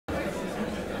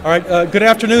All right, good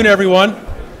afternoon, everyone.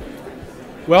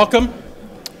 Welcome.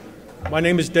 My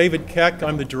name is David Keck.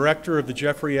 I'm the director of the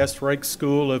Jeffrey S. Raikes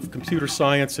School of Computer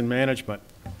Science and Management.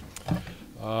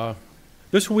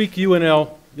 This week,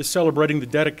 UNL is celebrating the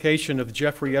dedication of the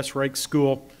Jeffrey S. Raikes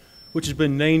School, which has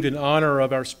been named in honor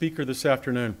of our speaker this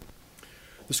afternoon.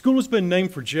 The school has been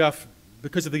named for Jeff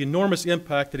because of the enormous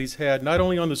impact that he's had not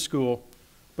only on the school,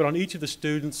 but on each of the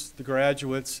students, the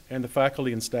graduates, and the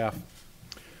faculty and staff.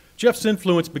 Jeff's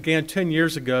influence began 10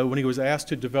 years ago when he was asked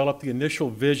to develop the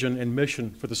initial vision and mission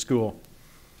for the school.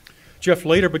 Jeff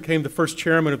later became the first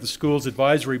chairman of the school's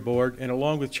advisory board, and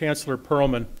along with Chancellor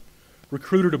Perlman,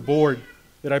 recruited a board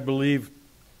that I believe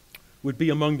would be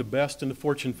among the best in the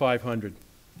Fortune 500.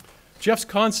 Jeff's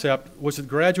concept was that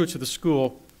graduates of the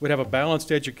school would have a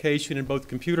balanced education in both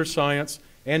computer science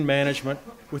and management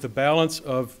with a balance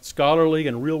of scholarly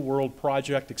and real-world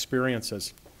project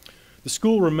experiences. The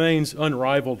school remains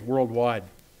unrivaled worldwide.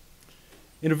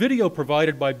 In a video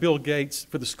provided by Bill Gates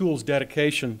for the school's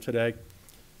dedication today,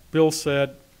 Bill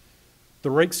said, "The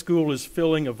Raikes School is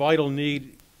filling a vital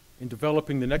need in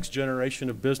developing the next generation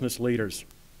of business leaders."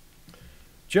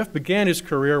 Jeff began his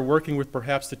career working with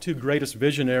perhaps the two greatest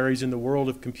visionaries in the world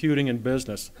of computing and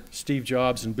business, Steve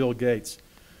Jobs and Bill Gates.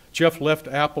 Jeff left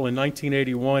Apple in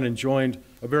 1981 and joined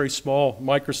a very small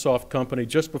Microsoft company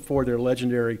just before their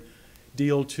legendary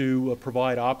deal to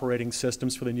provide operating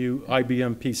systems for the new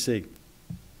IBM PC.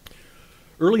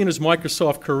 Early in his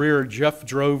Microsoft career, Jeff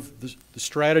drove the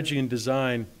strategy and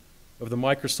design of the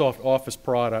Microsoft Office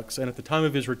products, and at the time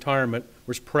of his retirement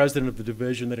was president of the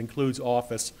division that includes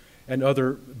Office and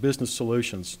other business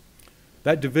solutions.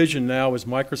 That division now is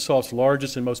Microsoft's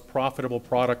largest and most profitable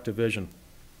product division.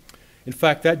 In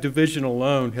fact, that division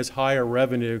alone has higher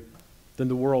revenue than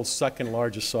the world's second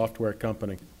largest software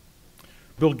company.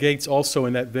 Bill Gates also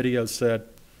in that video said,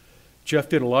 Jeff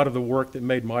did a lot of the work that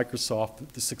made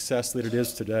Microsoft the success that it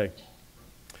is today.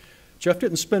 Jeff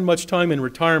didn't spend much time in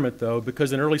retirement, though,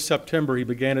 because in early September he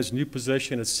began his new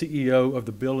position as CEO of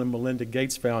the Bill and Melinda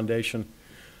Gates Foundation,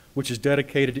 which is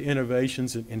dedicated to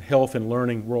innovations in health and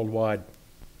learning worldwide.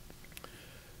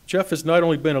 Jeff has not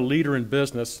only been a leader in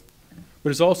business, but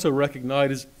is also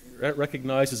recognized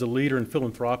as a leader in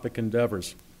philanthropic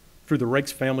endeavors through the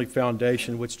Raikes Family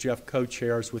Foundation, which Jeff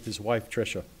co-chairs with his wife,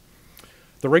 Tricia.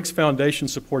 The Raikes Foundation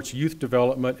supports youth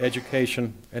development,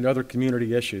 education, and other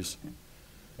community issues.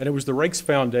 And it was the Raikes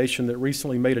Foundation that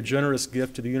recently made a generous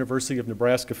gift to the University of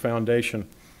Nebraska Foundation,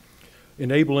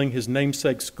 enabling his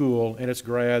namesake school and its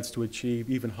grads to achieve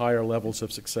even higher levels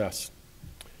of success.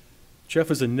 Jeff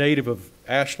is a native of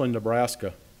Ashland,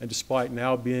 Nebraska, and despite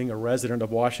now being a resident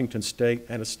of Washington State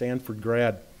and a Stanford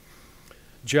grad,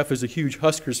 Jeff is a huge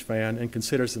Huskers fan and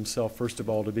considers himself, first of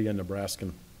all, to be a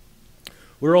Nebraskan.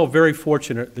 We're all very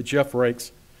fortunate that Jeff Raikes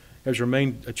has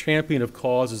remained a champion of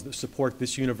causes that support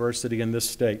this university and this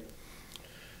state.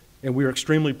 And we are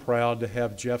extremely proud to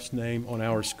have Jeff's name on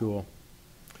our school.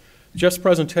 Jeff's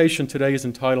presentation today is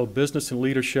entitled Business and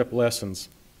Leadership Lessons.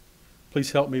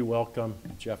 Please help me welcome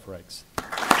Jeff Raikes.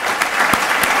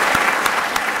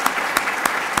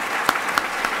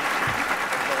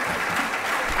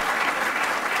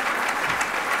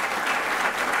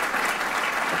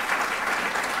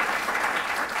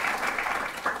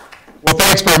 Well,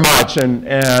 thanks very much,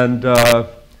 and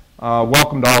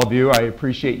welcome to all of you. I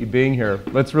appreciate you being here.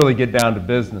 Let's really get down to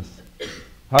business.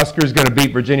 Huskers going to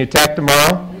beat Virginia Tech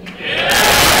tomorrow? Yeah.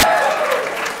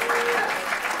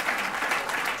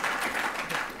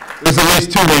 There's at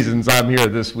least two reasons I'm here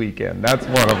this weekend. That's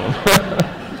one of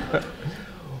them.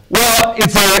 Well,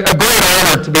 it's a great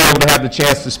honor to be able to have the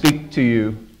chance to speak to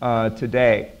you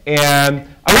today. And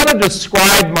I want to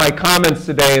describe my comments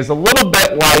today as a little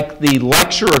bit like the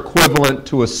lecture equivalent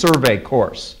to a survey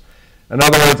course. In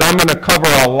other words, I'm going to cover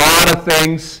a lot of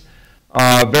things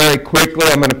very quickly.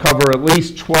 I'm going to cover at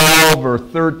least 12 or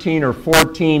 13 or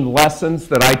 14 lessons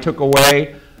that I took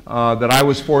away that I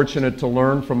was fortunate to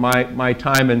learn from my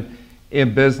time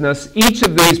in business. Each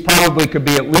of these probably could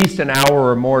be at least an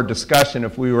hour or more discussion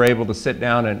if we were able to sit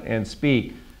down and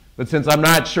speak. But since I'm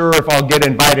not sure if I'll get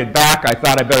invited back, I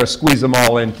thought I better squeeze them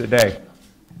all in today.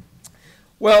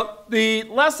 Well, the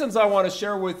lessons I want to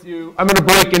share with you, I'm going to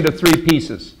break into three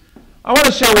pieces. I want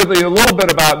to share with you a little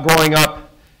bit about growing up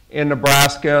in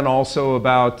Nebraska and also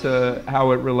about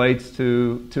how it relates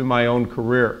to my own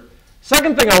career.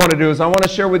 Second thing I want to do is I want to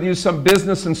share with you some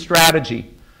business and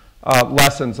strategy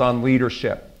lessons on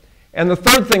leadership. And the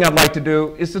third thing I'd like to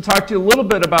do is to talk to you a little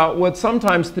bit about what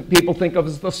sometimes people think of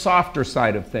as the softer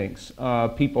side of things,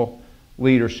 people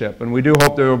leadership. And we do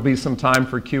hope there will be some time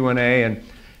for Q&A,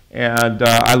 and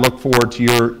I look forward to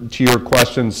your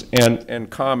questions and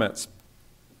comments.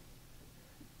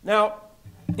 Now,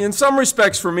 in some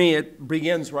respects for me, it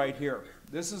begins right here.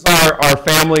 This is our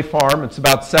family farm. It's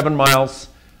about 7 miles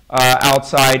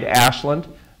outside Ashland.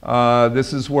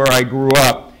 This is where I grew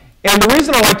up. And the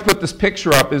reason I like to put this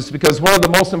picture up is because one of the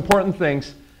most important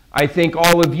things I think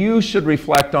all of you should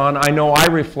reflect on, I know I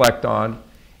reflect on,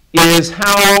 is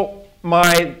how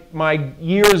my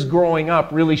years growing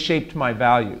up really shaped my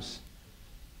values.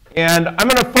 And I'm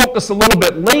going to focus a little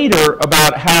bit later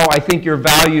about how I think your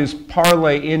values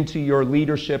parlay into your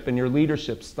leadership and your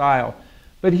leadership style.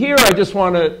 But here I just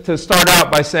want to start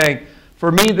out by saying, for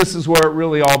me, this is where it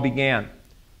really all began.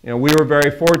 You know, we were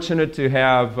very fortunate to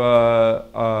have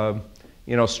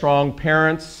strong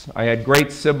parents. I had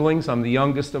great siblings. I'm the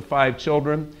youngest of 5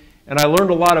 children. And I learned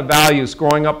a lot of values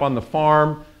growing up on the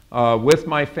farm with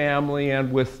my family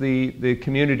and with the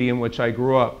community in which I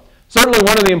grew up. Certainly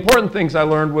one of the important things I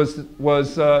learned was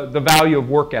the value of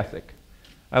work ethic.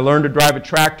 I learned to drive a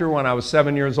tractor when I was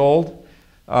 7 years old.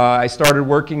 I started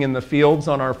working in the fields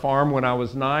on our farm when I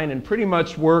was 9 and pretty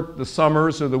much worked the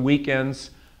summers or the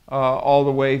weekends all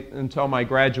the way until my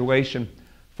graduation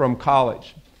from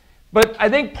college. But I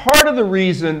think part of the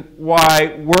reason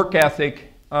why work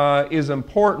ethic is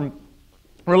important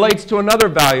relates to another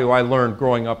value I learned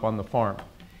growing up on the farm.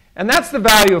 And that's the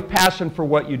value of passion for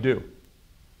what you do.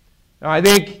 Now, I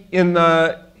think in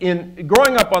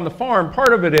growing up on the farm,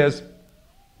 part of it is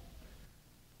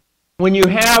when you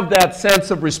have that sense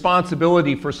of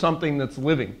responsibility for something that's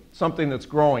living, something that's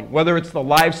growing, whether it's the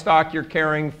livestock you're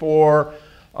caring for,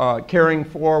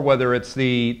 whether it's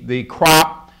the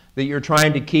crop that you're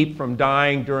trying to keep from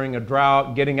dying during a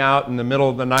drought, getting out in the middle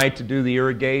of the night to do the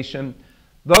irrigation.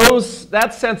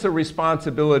 That sense of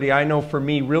responsibility, I know for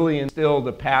me, really instilled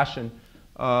a passion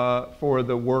for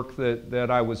the work that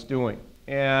I was doing.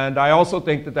 And I also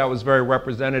think that was very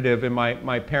representative in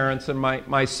my parents and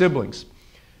my siblings.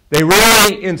 They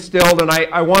really instilled, and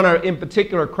I want to in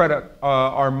particular credit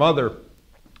our mother.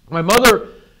 My mother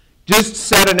just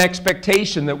set an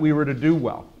expectation that we were to do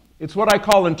well. It's what I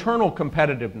call internal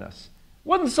competitiveness. It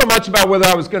wasn't so much about whether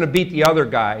I was going to beat the other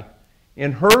guy.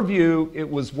 In her view, it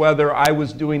was whether I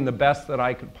was doing the best that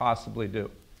I could possibly do.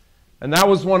 And that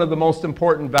was one of the most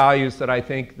important values that I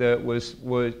think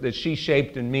that she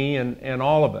shaped in me and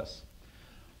all of us.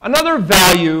 Another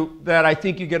value that I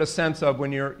think you get a sense of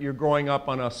when you're growing up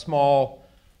on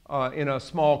in a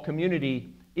small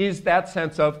community is that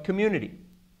sense of community.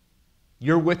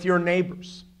 You're with your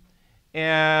neighbors.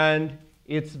 And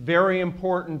it's very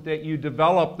important that you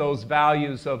develop those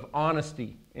values of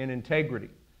honesty and integrity.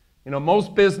 You know,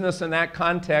 most business in that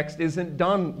context isn't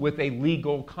done with a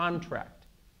legal contract.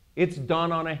 It's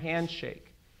done on a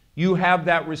handshake. You have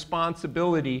that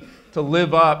responsibility to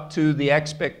live up to the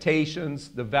expectations,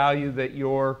 the value that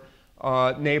your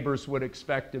neighbors would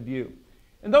expect of you.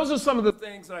 And those are some of the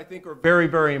things that I think are very,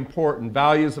 very important.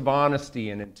 Values of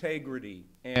honesty and integrity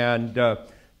and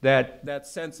that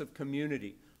sense of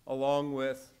community, along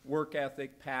with work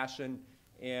ethic, passion,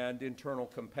 and internal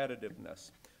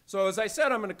competitiveness. So as I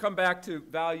said, I'm going to come back to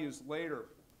values later.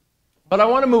 But I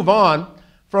want to move on.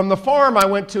 From the farm, I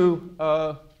went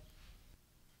to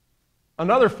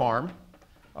another farm,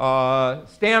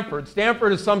 Stanford.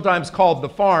 Stanford is sometimes called the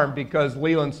farm because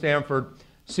Leland Stanford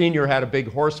Sr. had a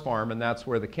big horse farm, and that's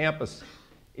where the campus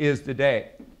is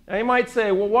today. Now you might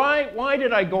say, well, why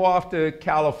did I go off to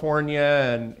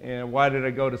California and why did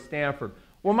I go to Stanford?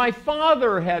 Well, my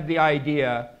father had the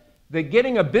idea that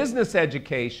getting a business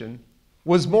education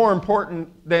was more important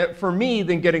for me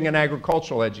than getting an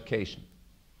agricultural education.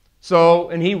 So,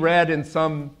 and he read in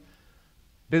some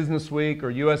Business Week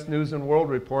or U.S. News and World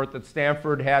Report that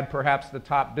Stanford had perhaps the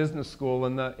top business school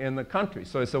in the country.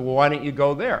 So I said, well, why don't you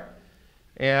go there?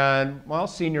 And, well,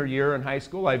 senior year in high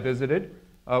school, I visited.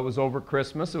 It was over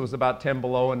Christmas. It was about 10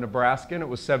 below in Nebraska, and it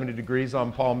was 70 degrees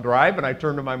on Palm Drive. And I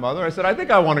turned to my mother. I said, I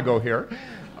think I want to go here.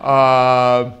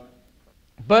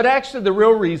 But actually, the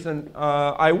real reason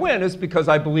I went is because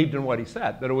I believed in what he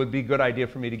said, that it would be a good idea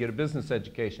for me to get a business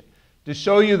education. To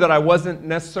show you that I wasn't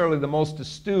necessarily the most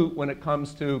astute when it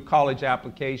comes to college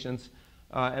applications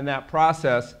and that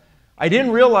process, I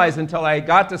didn't realize until I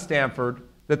got to Stanford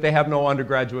that they have no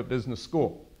undergraduate business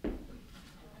school.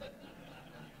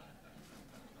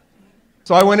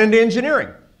 So I went into engineering.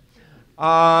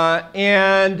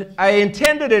 And I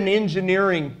attended an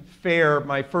engineering fair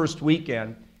my first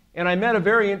weekend, and I met a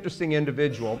very interesting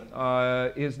individual.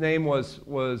 His name was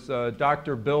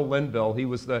Dr. Bill Linville. He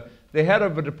was the head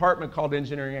of a department called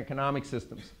Engineering Economic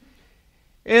Systems.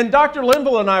 And Dr.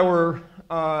 Linville and I were,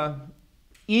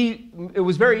 it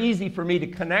was very easy for me to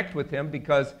connect with him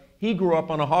because he grew up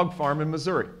on a hog farm in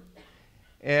Missouri.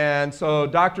 And so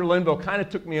Dr. Linville kind of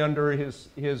took me under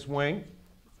his wing.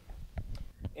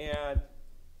 And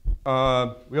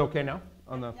we okay now?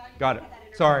 Got it.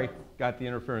 Sorry, got the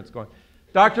interference going.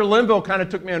 Dr. Linville kind of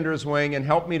took me under his wing and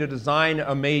helped me to design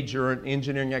a major in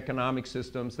engineering economic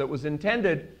systems that was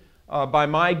intended by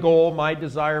my goal, my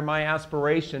desire, my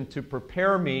aspiration to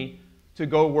prepare me to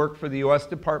go work for the U.S.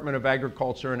 Department of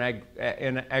Agriculture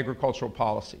and Agricultural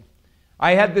Policy.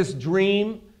 I had this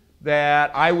dream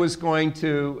that I was going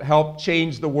to help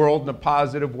change the world in a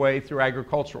positive way through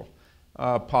agricultural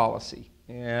policy.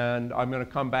 And I'm going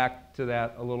to come back to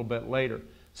that a little bit later.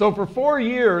 So for 4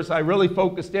 years, I really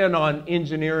focused in on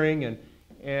engineering and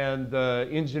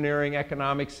engineering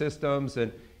economic systems,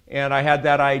 and I had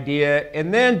that idea.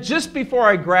 And then just before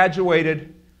I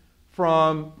graduated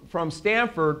from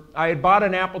Stanford, I had bought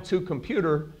an Apple II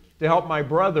computer to help my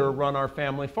brother run our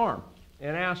family farm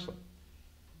in Ashland.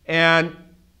 And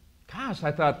gosh,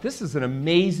 I thought, this is an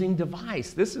amazing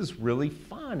device. This is really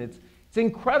fun. It's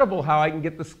incredible how I can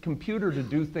get this computer to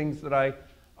do things that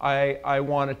I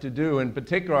wanted to do. In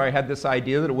particular, I had this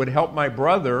idea that it would help my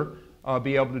brother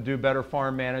be able to do better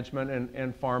farm management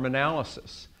and farm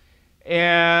analysis.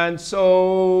 And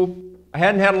so I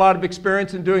hadn't had a lot of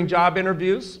experience in doing job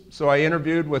interviews, so I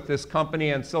interviewed with this company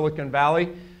in Silicon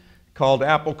Valley called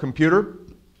Apple Computer.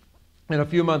 And a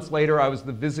few months later, I was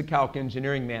the VisiCalc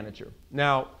engineering manager.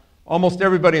 Now, almost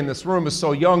everybody in this room is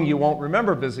so young you won't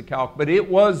remember VisiCalc, but it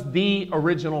was the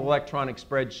original electronic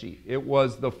spreadsheet. It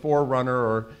was the forerunner,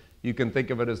 or you can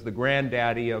think of it as the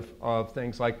granddaddy of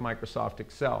things like Microsoft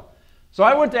Excel. So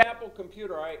I went to Apple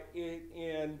Computer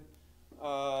in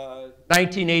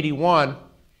 1981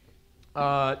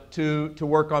 to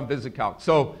work on VisiCalc.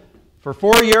 So for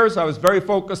 4 years, I was very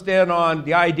focused in on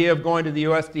the idea of going to the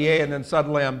USDA, and then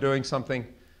suddenly I'm doing something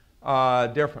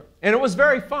different. And it was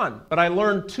very fun, but I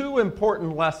learned 2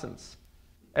 important lessons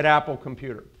at Apple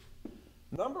Computer.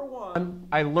 Number one,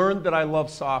 I learned that I love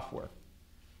software.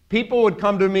 People would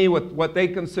come to me with what they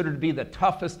considered to be the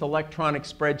toughest electronic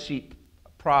spreadsheet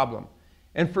problem.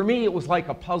 And for me, it was like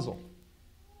a puzzle.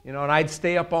 You know, and I'd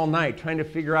stay up all night trying to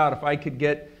figure out if I could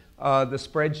get the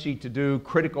spreadsheet to do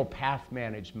critical path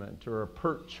management or a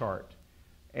PERT chart.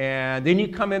 And then you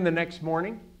come in the next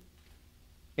morning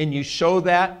and you show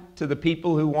that to the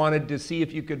people who wanted to see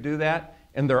if you could do that,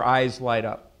 and their eyes light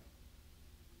up.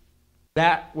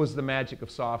 That was the magic of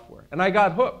software. And I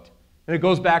got hooked. And it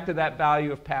goes back to that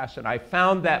value of passion. I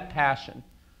found that passion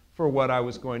for what I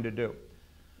was going to do.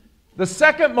 The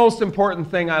second most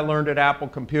important thing I learned at Apple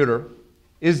Computer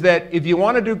is that if you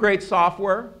want to do great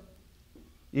software,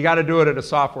 you got to do it at a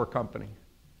software company.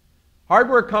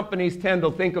 Hardware companies tend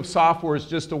to think of software as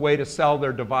just a way to sell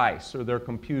their device or their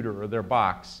computer or their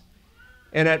box.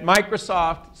 And at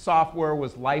Microsoft, software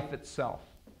was life itself.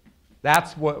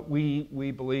 That's what we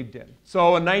believed in.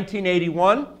 So in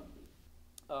 1981,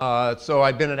 so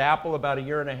I'd been at Apple about 1.5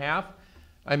 years,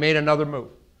 I made another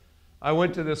move. I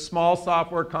went to this small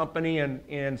software company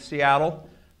in Seattle,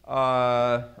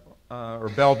 or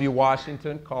Bellevue,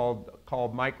 Washington, called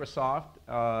Microsoft.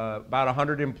 About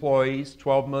 100 employees,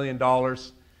 $12 million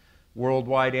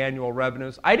worldwide annual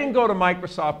revenues. I didn't go to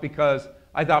Microsoft because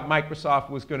I thought Microsoft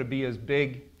was going to be as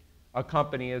big a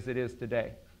company as it is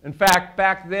today. In fact,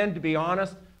 back then, to be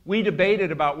honest, we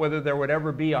debated about whether there would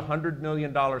ever be a $100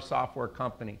 million software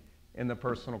company in the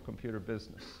personal computer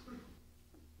business.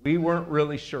 We weren't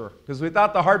really sure, because we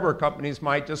thought the hardware companies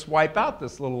might just wipe out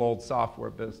this little old software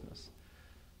business.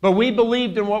 But we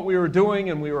believed in what we were doing,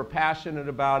 and we were passionate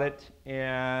about it,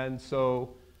 and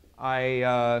so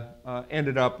I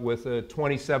ended up with a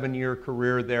 27-year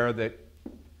career there that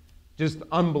just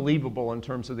unbelievable in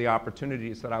terms of the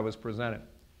opportunities that I was presented.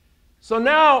 So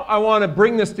now I want to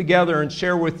bring this together and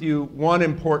share with you one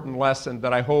important lesson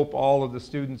that I hope all of the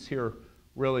students here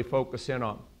really focus in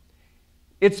on.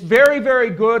 It's very, very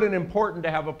good and important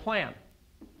to have a plan.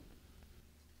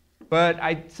 But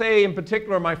I'd say in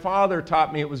particular, my father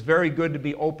taught me it was very good to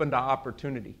be open to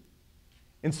opportunity.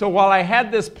 And so while I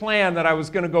had this plan that I was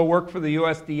going to go work for the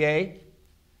USDA,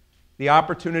 the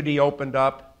opportunity opened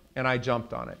up and I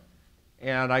jumped on it.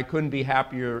 And I couldn't be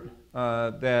happier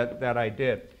that I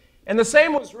did. And the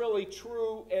same was really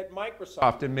true at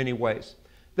Microsoft in many ways.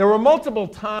 There were multiple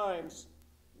times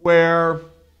where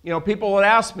people would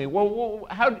ask me, well,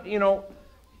 how,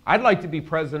 I'd like to be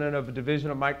president of a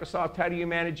division of Microsoft. How do you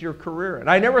manage your career? And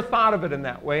I never thought of it in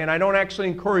that way, and I don't actually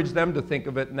encourage them to think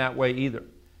of it in that way either.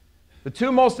 The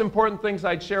 2 most important things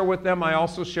I'd share with them, I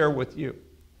also share with you.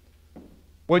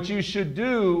 What you should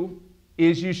do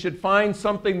is you should find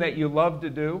something that you love to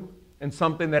do and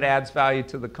something that adds value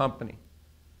to the company.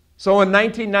 So in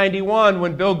 1991,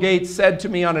 when Bill Gates said to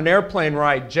me on an airplane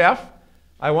ride, Jeff,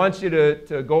 I want you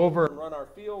to go over and run our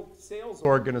field sales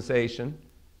organization,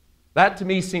 that to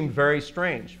me seemed very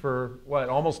strange. For, what,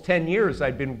 almost 10 years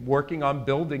I'd been working on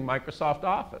building Microsoft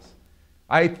Office.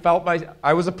 I felt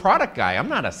I was a product guy. I'm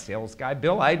not a sales guy.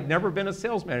 Bill, I'd never been a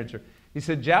sales manager. He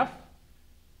said, Jeff,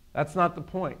 that's not the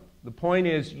point. The point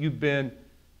is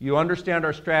you understand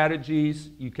our strategies.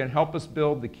 You can help us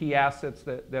build the key assets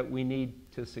that we need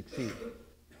to succeed.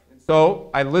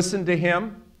 So I listened to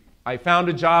him. I found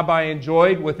a job I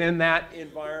enjoyed within that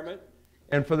environment.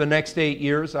 And for the next 8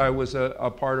 years, I was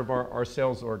a part of our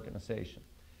sales organization.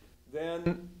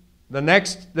 Then the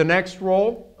next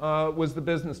role was the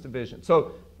business division.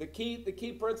 So the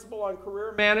key principle on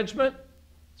career management,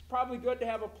 it's probably good to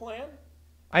have a plan.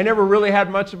 I never really had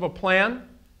much of a plan,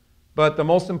 but the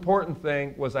most important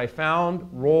thing was I found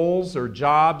roles or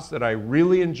jobs that I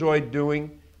really enjoyed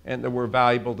doing and that were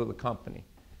valuable to the company.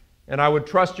 And I would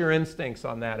trust your instincts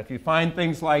on that. If you find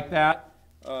things like that,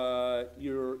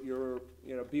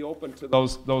 be open to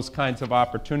those kinds of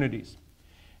opportunities.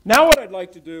 Now what I'd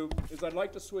like to do is I'd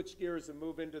like to switch gears and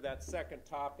move into that second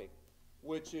topic,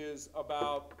 which is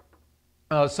about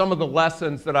some of the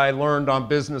lessons that I learned on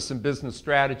business and business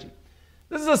strategy.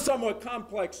 This is a somewhat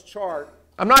complex chart.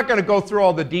 I'm not going to go through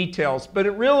all the details, but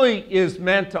it really is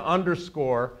meant to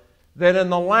underscore that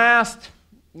in the last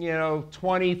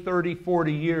 20, 30,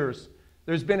 40 years,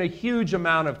 there's been a huge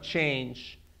amount of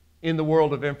change in the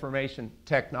world of information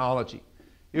technology.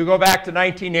 You go back to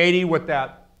 1980 with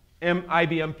that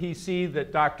IBM PC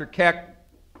that Dr. Keck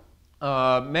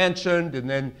mentioned, and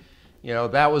then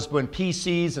that was when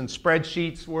PCs and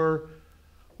spreadsheets were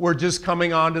just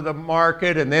coming onto the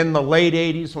market, and then the late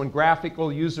 80s when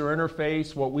graphical user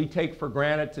interface, what we take for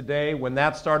granted today, when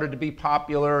that started to be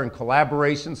popular, and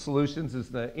collaboration solutions as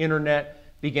the internet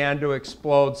began to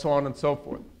explode, so on and so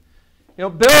forth.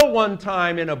 Bill one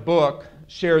time in a book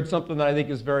shared something that I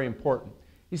think is very important.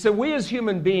 He said, we as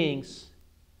human beings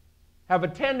have a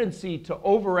tendency to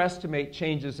overestimate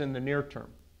changes in the near term,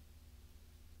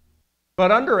 but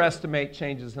underestimate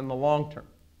changes in the long term.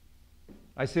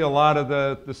 I see a lot of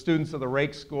the students of the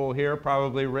Raikes school here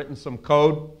probably written some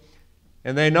code,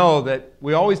 and they know that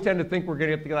we always tend to think we're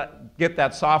going to get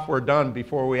that software done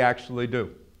before we actually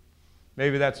do.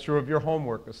 Maybe that's true of your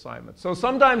homework assignment. So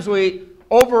sometimes we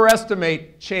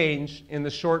overestimate change in the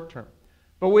short term,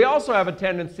 but we also have a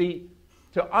tendency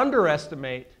to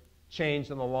underestimate change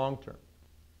in the long term.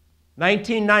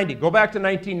 1990, go back to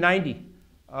 1990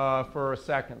 for a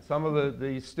second. Some of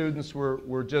the students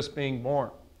were just being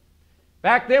born.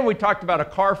 Back then we talked about a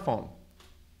car phone.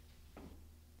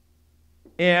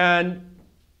 And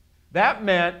that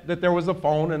meant that there was a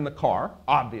phone in the car,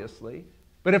 obviously.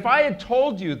 But if I had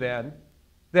told you then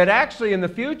that actually in the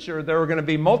future there were going to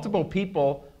be multiple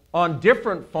people on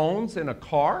different phones in a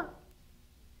car,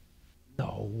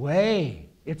 no way.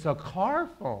 It's a car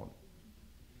phone.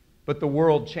 But the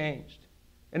world changed.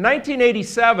 In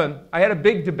 1987, I had a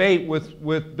big debate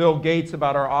with Bill Gates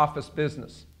about our office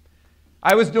business.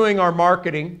 I was doing our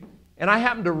marketing, and I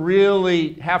happened to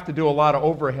really have to do a lot of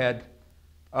overhead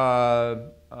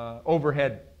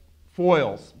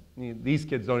foils. These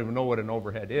kids don't even know what an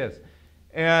overhead is.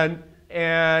 And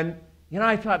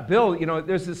I thought, Bill,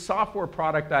 there's this software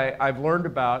product I've learned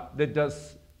about that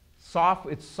does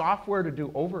it's software to do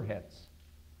overheads.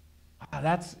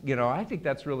 I think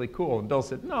that's really cool. And Bill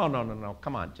said, no,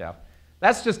 come on, Jeff.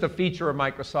 That's just a feature of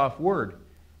Microsoft Word.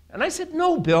 And I said,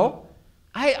 no, Bill,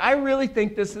 I really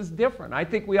think this is different. I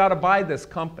think we ought to buy this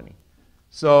company.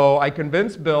 So I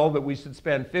convinced Bill that we should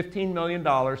spend $15 million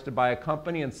to buy a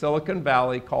company in Silicon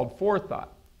Valley called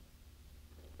Forethought.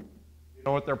 You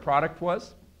know what their product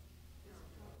was?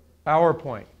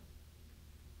 PowerPoint.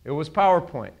 It was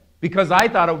PowerPoint. Because I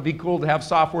thought it would be cool to have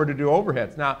software to do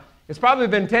overheads. Now, it's probably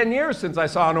been 10 years since I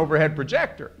saw an overhead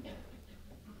projector.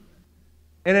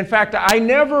 And in fact,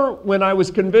 when I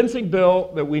was convincing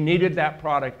Bill that we needed that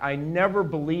product, I never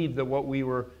believed that what we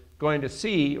were going to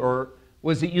see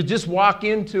was that you just walk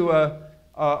into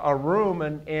a room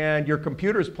and your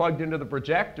computer's plugged into the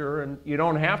projector, and you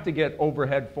don't have to get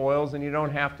overhead foils, and you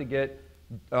don't have to get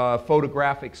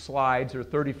photographic slides or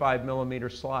 35 millimeter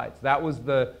slides. That was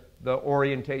the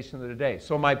orientation of the day.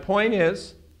 So my point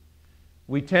is,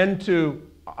 we tend to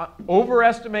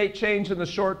overestimate change in the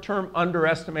short term,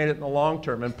 underestimate it in the long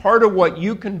term. And part of what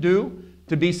you can do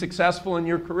to be successful in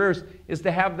your careers is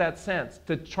to have that sense,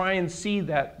 to try and see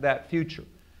that future.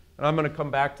 And I'm going to come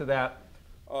back to that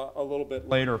a little bit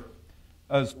later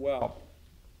as well.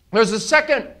 There's a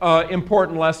second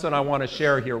important lesson I want to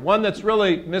share here, one that's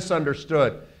really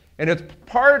misunderstood. And it's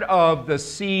part of the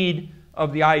seed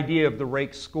of the idea of the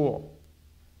Raikes School.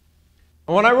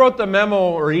 And when I wrote the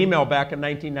memo or email back in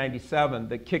 1997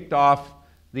 that kicked off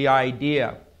the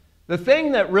idea, the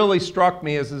thing that really struck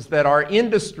me is that our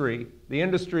industry, the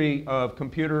industry of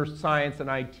computer science and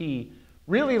IT,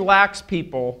 really lacks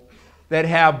people that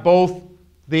have both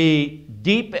the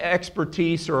deep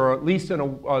expertise or at least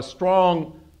a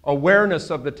strong awareness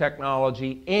of the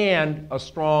technology and a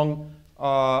strong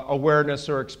awareness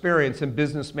or experience in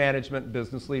business management and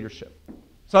business leadership.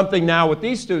 Something now with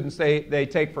these students they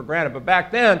take for granted, but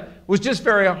back then it was just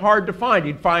very hard to find.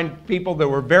 You'd find people that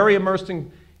were very immersed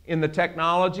in the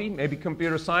technology, maybe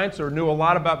computer science, or knew a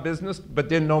lot about business, but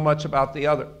didn't know much about the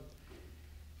other.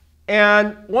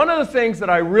 And one of the things that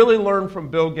I really learned from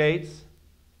Bill Gates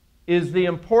is the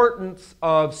importance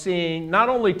of seeing not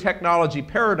only technology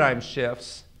paradigm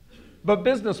shifts, but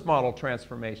business model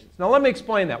transformations. Now let me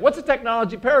explain that. What's a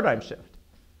technology paradigm shift?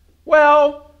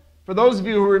 Well, for those of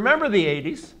you who remember the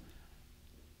 80s,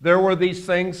 there were these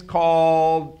things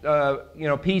called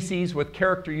PCs with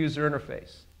character user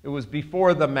interface. It was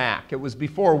before the Mac. It was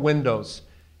before Windows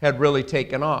had really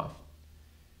taken off.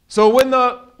 So when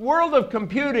the world of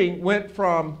computing went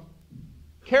from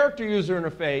character user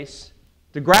interface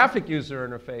to graphic user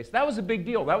interface, that was a big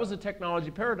deal. That was a technology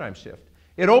paradigm shift.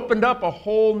 It opened up a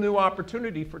whole new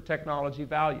opportunity for technology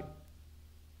value.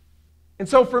 And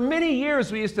so for many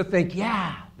years we used to think,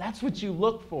 yeah, that's what you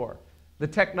look for, the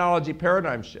technology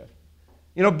paradigm shift.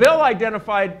 You know, Bill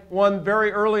identified one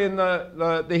very early in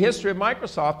the history of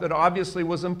Microsoft that obviously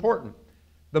was important.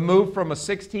 The move from a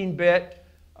 16-bit,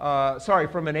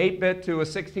 from an 8-bit to a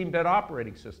 16-bit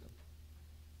operating system.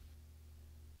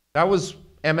 That was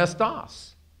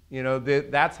MS-DOS. You know,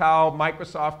 that's how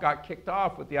Microsoft got kicked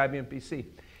off with the IBM PC.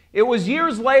 It was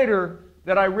years later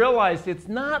that I realized it's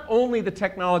not only the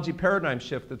technology paradigm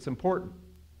shift that's important.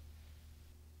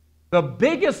 The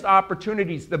biggest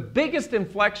opportunities, the biggest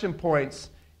inflection points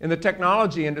in the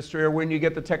technology industry are when you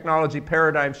get the technology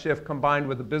paradigm shift combined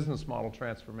with a business model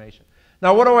transformation.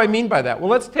 Now, what do I mean by that? Well,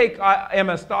 let's take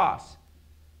MS-DOS.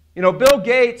 You know, Bill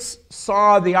Gates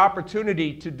saw the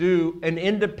opportunity to do an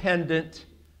independent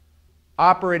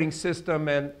operating system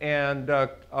and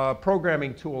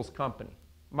programming tools company,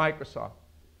 Microsoft.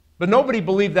 But nobody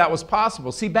believed that was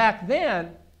possible. See, back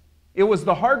then, it was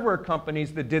the hardware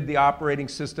companies that did the operating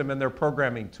system and their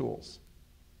programming tools.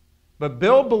 But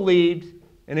Bill believed,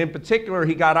 and in particular,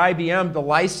 he got IBM to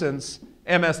license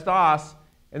MS-DOS,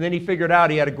 and then he figured out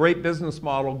he had a great business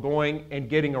model going and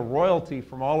getting a royalty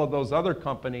from all of those other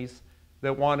companies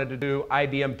that wanted to do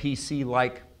IBM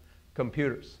PC-like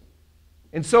computers.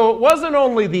 And so it wasn't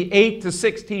only the 8 to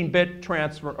 16-bit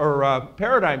transfer or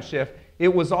paradigm shift,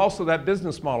 it was also that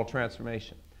business model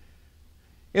transformation.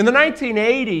 In the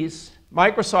 1980s,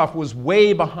 Microsoft was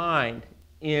way behind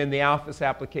in the Office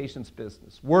applications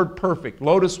business. WordPerfect,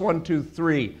 Lotus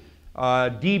 123,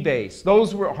 DBase,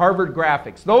 those were Harvard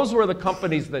Graphics. Those were the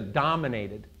companies that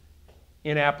dominated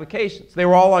in applications. They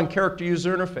were all on character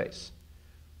user interface.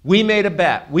 We made a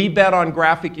bet. We bet on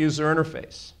graphic user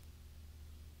interface.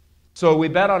 So we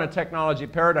bet on a technology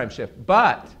paradigm shift.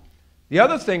 But the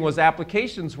other thing was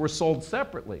applications were sold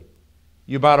separately.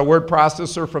 You bought a word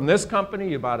processor from this company,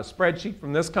 you bought a spreadsheet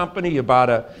from this company, you bought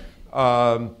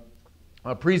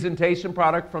a presentation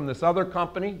product from this other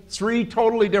company. 3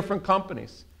 totally different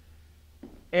companies.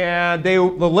 And the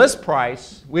list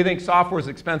price, we think software is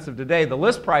expensive today, the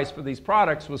list price for these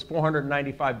products was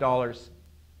 $495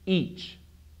 each.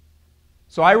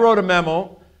 So I wrote a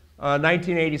memo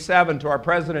 1987 to our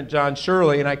president, John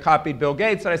Shirley, and I copied Bill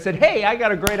Gates, and I said, hey, I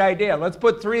got a great idea. Let's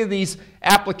put 3 of these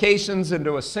applications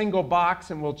into a single box,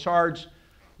 and we'll charge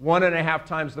 1.5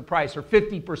 times the price, or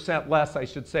 50% less, I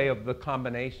should say, of the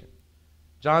combination.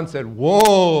 John said,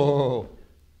 whoa.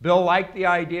 Bill liked the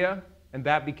idea, and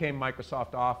that became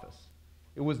Microsoft Office.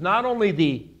 It was not only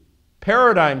the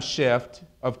paradigm shift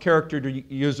of character to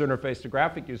user interface to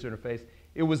graphic user interface,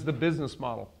 it was the business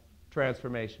model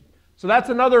transformation. So that's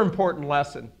another important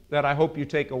lesson that I hope you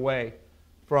take away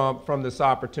from this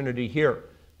opportunity here.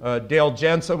 Dale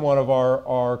Jensen, one of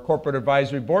our corporate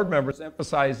advisory board members,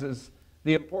 emphasizes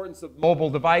the importance of mobile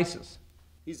devices.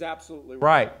 He's absolutely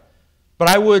right. But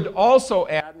I would also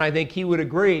add, and I think he would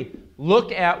agree,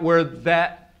 look at where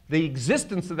the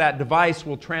existence of that device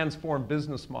will transform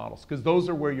business models, because those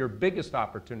are where your biggest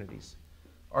opportunities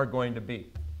are going to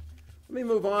be. Let me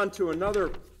move on to another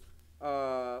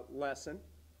lesson.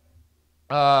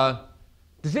 Are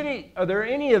there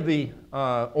any of the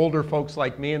older folks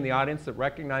like me in the audience that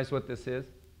recognize what this is?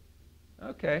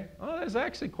 Okay. Oh, there's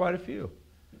actually quite a few.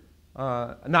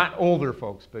 Not older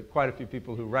folks, but quite a few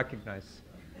people who recognize.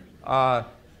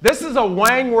 This is a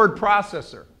Wang word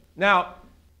processor. Now,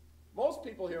 most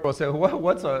people here will say,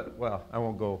 what's a, well, I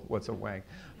won't go, what's a Wang?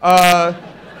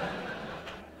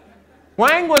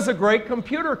 Wang was a great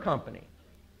computer company.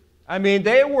 I mean,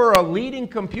 they were a leading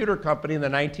computer company in the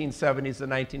 1970s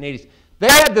and 1980s. They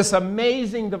had this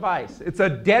amazing device. It's a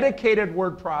dedicated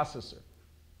word processor.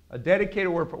 A dedicated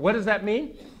word. What does that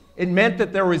mean? It meant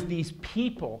that there was these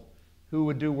people who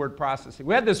would do word processing.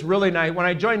 We had this really nice, when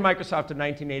I joined Microsoft in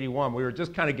 1981, we were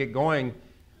just kind of get going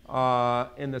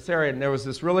in this area, and there was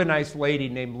this really nice lady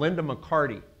named Linda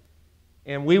McCarty.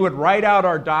 And we would write out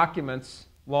our documents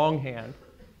longhand,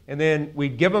 and then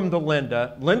we'd give them to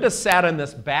Linda. Linda sat in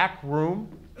this back room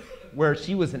where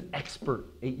she was an expert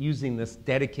at using this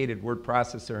dedicated word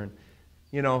processor. And,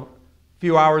 you know, a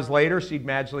few hours later, she'd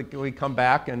magically come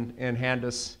back and hand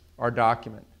us our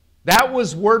document. That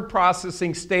was word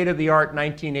processing state-of-the-art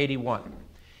 1981.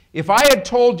 If I had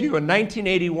told you in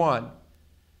 1981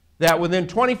 that within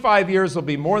 25 years there'll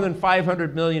be more than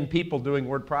 500 million people doing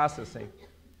word processing,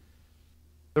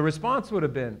 the response would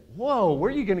have been, whoa,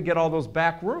 where are you going to get all those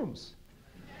back rooms?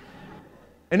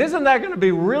 And isn't that going to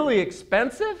be really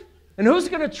expensive? And who's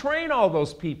going to train all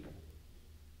those people?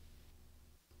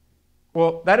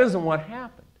 Well, that isn't what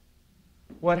happened.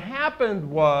 What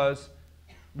happened was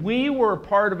we were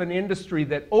part of an industry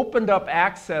that opened up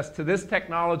access to this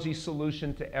technology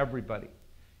solution to everybody.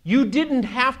 You didn't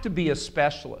have to be a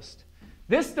specialist.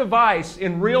 This device,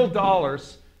 in real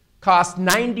dollars, cost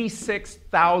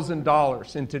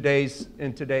 $96,000 in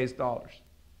today's dollars.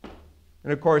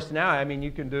 And of course now, I mean,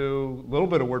 you can do a little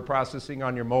bit of word processing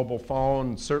on your mobile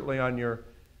phone, certainly on your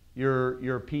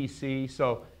PC.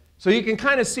 So you can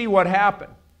kind of see what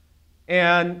happened.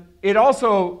 And it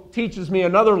also teaches me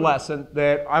another lesson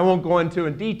that I won't go into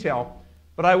in detail,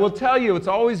 but I will tell you it's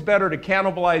always better to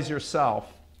cannibalize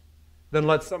yourself than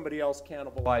let somebody else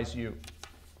cannibalize you.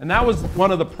 And that was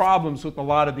one of the problems with a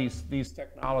lot of these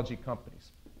technology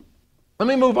companies. Let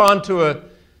me move on to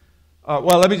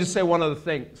well, let me just say one other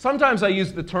thing. Sometimes I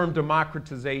use the term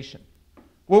democratization.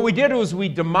 What we did was we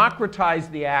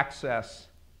democratized the access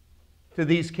to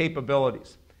these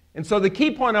capabilities. And so the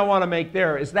key point I want to make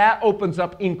there is that opens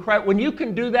up when you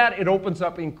can do that, it opens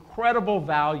up incredible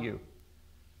value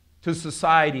to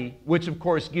society, which of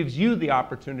course gives you the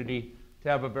opportunity to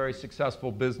have a very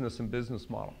successful business and business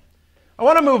model. I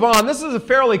want to move on. This is a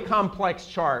fairly complex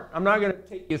chart. I'm not going to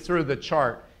take you through the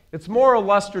chart. It's more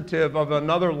illustrative of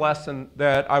another lesson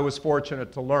that I was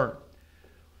fortunate to learn.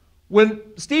 When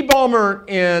Steve Ballmer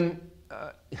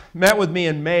met with me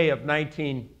in May of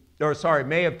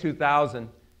 2000,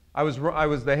 I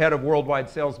was the head of Worldwide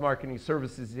Sales Marketing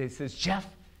Services. He says, Jeff,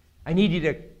 I need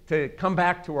you to come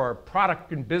back to our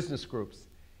product and business groups.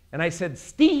 And I said,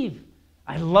 Steve,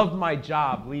 I love my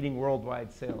job leading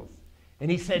worldwide sales. And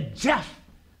he said, Jeff,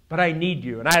 but I need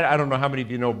you. And I don't know how many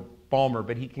of you know Ballmer,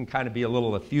 but he can kind of be a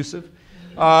little effusive.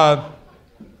 And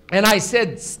I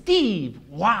said, Steve,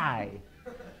 why?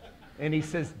 And he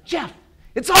says, Jeff,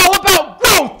 it's all about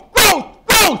growth, growth,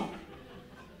 growth.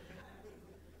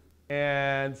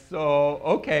 And so,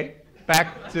 okay,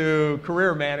 back to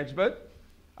career management.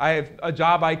 I have a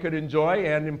job I could enjoy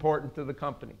and important to the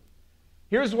company.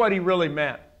 Here's what he really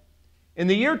meant. In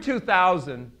the year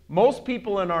 2000, most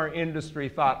people in our industry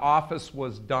thought office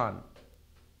was done.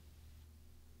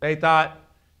 They thought,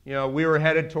 you know, we were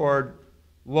headed toward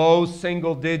low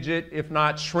single-digit, if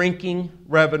not shrinking,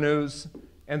 revenues,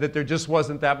 and that there just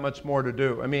wasn't that much more to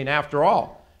do. I mean, after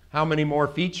all, how many more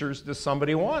features does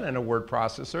somebody want in a word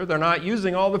processor? They're not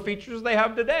using all the features they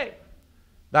have today.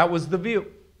 That was the view.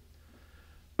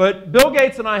 But Bill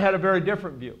Gates and I had a very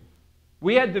different view.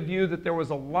 We had the view that there was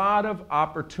a lot of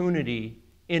opportunity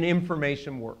in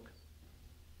information work.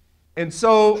 And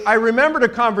so I remembered a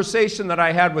conversation that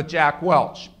I had with Jack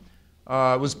Welch.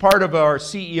 It was part of our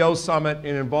CEO summit and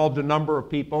involved a number of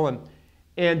people.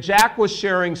 And Jack was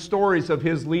sharing stories of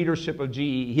his leadership of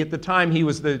GE. At the time, he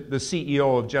was the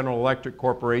CEO of General Electric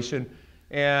Corporation,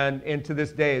 and to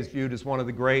this day is viewed as one of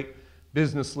the great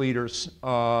business leaders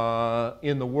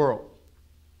in the world.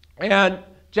 And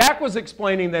Jack was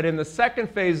explaining that in the second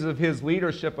phase of his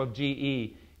leadership of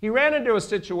GE, he ran into a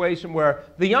situation where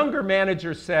the younger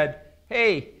manager said,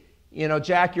 hey, you know,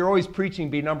 Jack, you're always preaching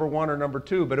be number one or number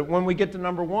two, but when we get to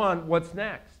number one, what's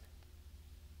next?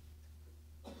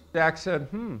 Jack said,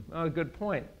 oh, good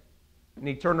point. And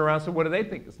he turned around and said, what do they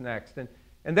think is next?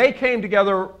 And they came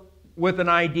together with an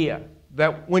idea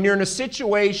that when you're in a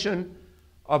situation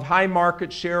of high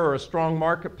market share or a strong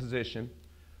market position,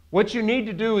 what you need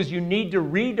to do is you need to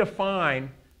redefine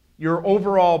your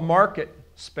overall market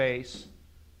space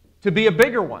to be a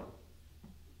bigger one.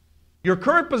 Your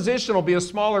current position will be a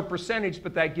smaller percentage,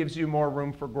 but that gives you more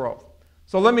room for growth.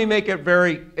 So let me make it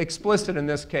very explicit in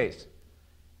this case.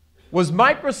 Was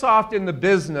Microsoft in the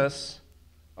business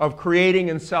of creating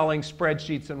and selling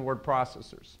spreadsheets and word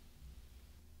processors?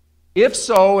 If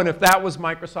so, and if that was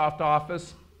Microsoft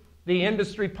Office, the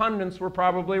industry pundits were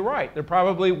probably right. There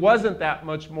probably wasn't that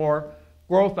much more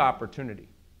growth opportunity.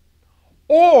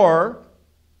 Or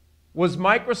was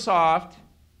Microsoft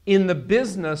in the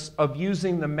business of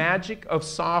using the magic of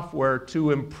software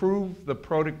to improve the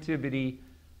productivity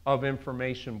of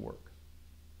information work?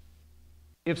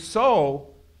 If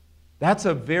so, that's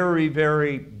a very,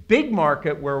 very big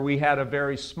market where we had a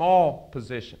very small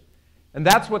position. And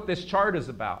that's what this chart is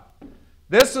about.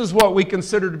 This is what we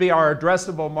consider to be our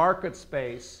addressable market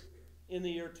space in the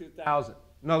year 2000.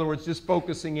 In other words, just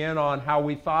focusing in on how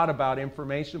we thought about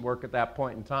information work at that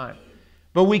point in time.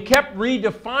 But we kept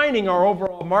redefining our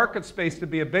overall market space to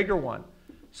be a bigger one.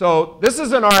 So this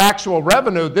isn't our actual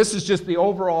revenue. This is just the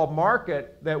overall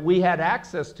market that we had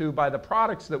access to by the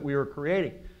products that we were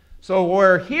creating. So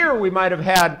where here we might have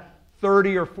had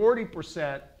 30 or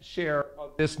 40% share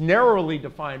of this narrowly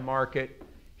defined market,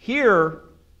 here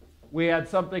we had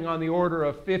something on the order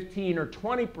of 15 or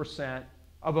 20%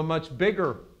 of a much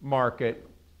bigger market.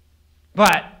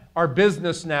 But our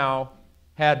business now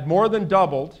had more than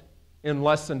doubled in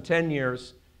less than 10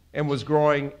 years and was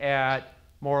growing at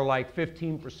more like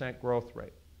 15% growth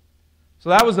rate. So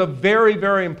that was a very,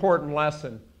 very important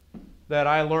lesson that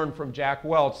I learned from Jack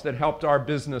Welch that helped our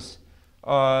business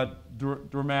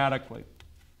dramatically.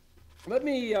 Let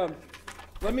me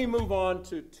move on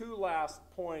to two last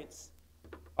points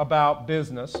about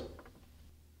business.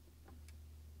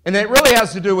 And it really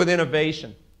has to do with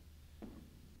innovation.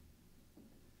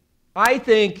 I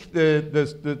think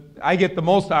I get the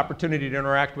most opportunity to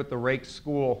interact with the Raikes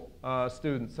school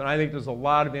students, and I think there's a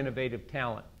lot of innovative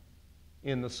talent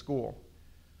in the school.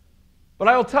 But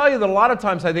I will tell you that a lot of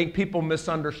times I think people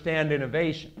misunderstand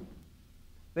innovation.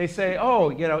 They say, oh,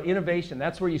 you know, innovation,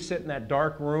 that's where you sit in that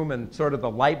dark room and sort of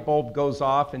the light bulb goes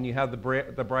off and you have the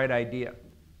bright idea.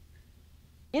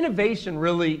 Innovation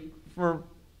really,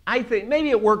 I think,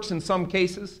 maybe it works in some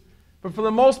cases, but for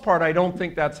the most part, I don't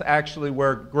think that's actually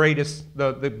where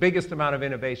the biggest amount of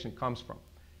innovation comes from.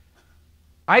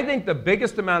 I think the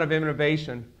biggest amount of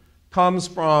innovation comes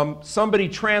from somebody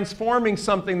transforming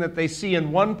something that they see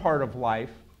in one part of life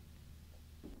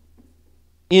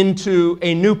into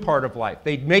a new part of life.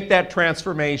 They make that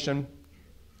transformation,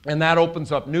 and that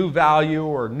opens up new value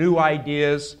or new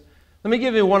ideas. Let me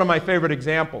give you one of my favorite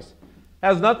examples. It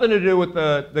has nothing to do with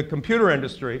the computer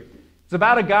industry. It's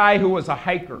about a guy who was a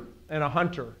hiker and a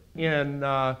hunter in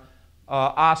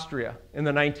Austria in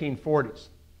the 1940s.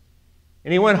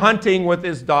 And he went hunting with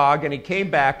his dog, and he came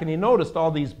back, and he noticed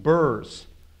all these burrs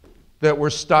that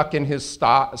were stuck in his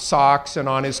socks and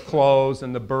on his clothes,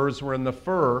 and the burrs were in the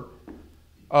fur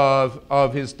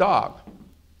of his dog.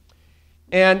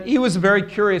 And he was a very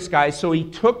curious guy, so he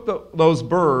took those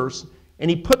burrs and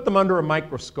he put them under a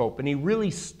microscope and he really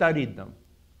studied them.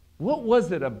 What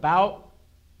was it about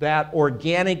that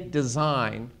organic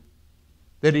design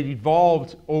that had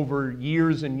evolved over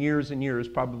years and years and years,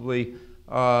 probably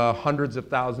hundreds of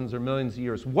thousands or millions of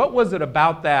years? What was it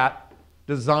about that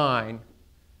design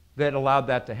that allowed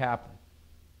that to happen?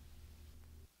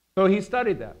 So he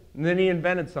studied that, and then he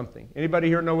invented something. Anybody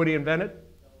here know what he invented?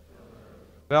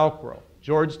 Velcro.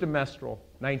 George de Mestral,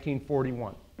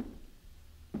 1941.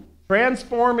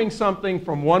 Transforming something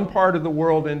from one part of the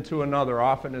world into another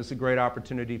often is a great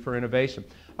opportunity for innovation.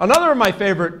 Another of my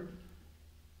favorite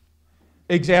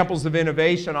examples of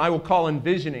innovation I will call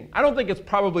envisioning. I don't think it's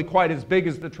probably quite as big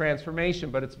as the transformation,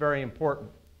 but it's very important.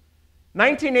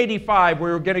 1985, we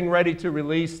were getting ready to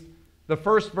release the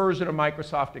first version of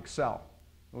Microsoft Excel.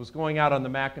 It was going out on the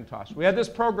Macintosh. We had this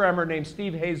programmer named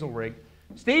Steve Hazelrig.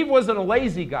 Steve wasn't a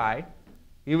lazy guy.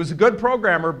 He was a good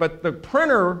programmer, but the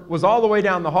printer was all the way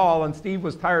down the hall, and Steve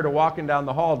was tired of walking down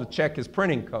the hall to check his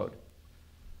printing code.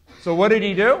 So what did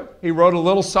he do? He wrote a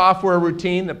little software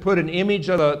routine that put an image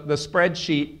of the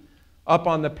spreadsheet up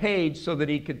on the page so that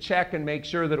he could check and make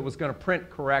sure that it was going to print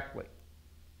correctly.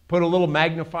 Put a little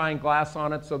magnifying glass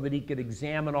on it so that he could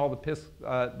examine all the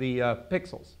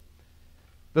pixels.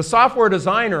 The software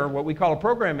designer, what we call a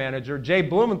program manager, Jabe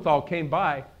Blumenthal, came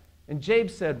by, and Jabe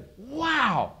said,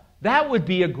 wow, that would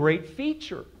be a great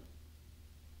feature.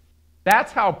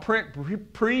 That's how Print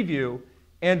Preview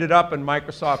ended up in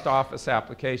Microsoft Office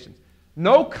applications.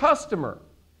 No customer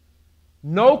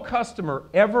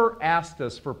ever asked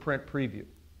us for Print Preview.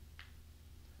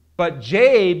 But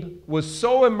Jabe was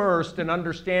so immersed in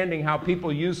understanding how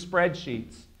people use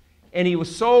spreadsheets, and he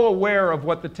was so aware of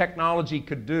what the technology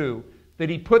could do, that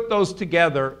he put those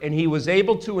together and he was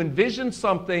able to envision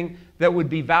something that would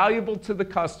be valuable to the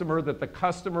customer that the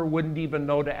customer wouldn't even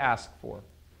know to ask for.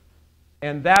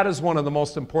 And that is one of the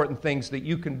most important things that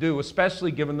you can do,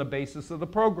 especially given the basis of the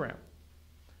program.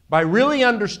 By really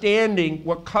understanding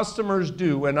what customers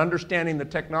do and understanding the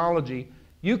technology,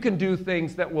 you can do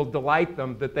things that will delight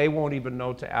them that they won't even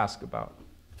know to ask about.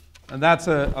 And that's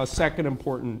a second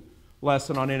important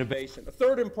lesson on innovation. A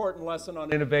third important lesson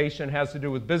on innovation has to do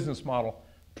with business model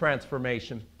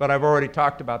transformation, but I've already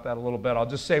talked about that a little bit. I'll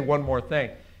just say one more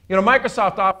thing. You know,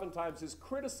 Microsoft oftentimes is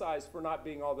criticized for not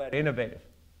being all that innovative.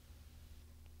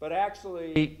 But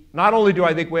actually, not only do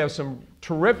I think we have some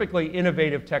terrifically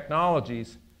innovative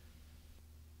technologies,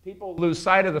 people lose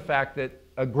sight of the fact that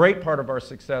a great part of our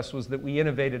success was that we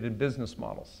innovated in business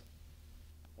models.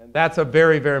 And that's a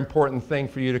very, very important thing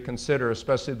for you to consider,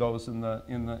 especially those in the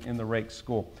Raikes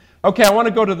school. Okay, I want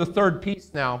to go to the third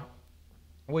piece now,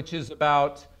 which is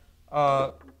about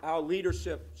how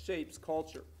leadership shapes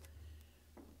culture.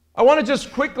 I want to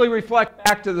just quickly reflect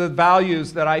back to the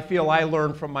values that I feel I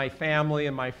learned from my family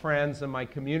and my friends and my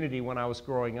community when I was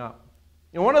growing up.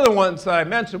 And one of the ones that I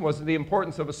mentioned was the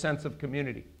importance of a sense of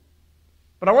community.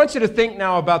 But I want you to think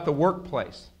now about the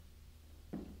workplace.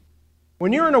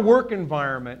 When you're in a work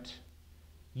environment,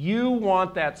 you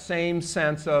want that same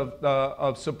sense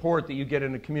of support that you get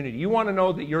in a community. You want to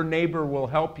know that your neighbor will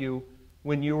help you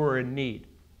when you are in need.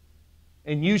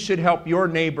 And you should help your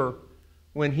neighbor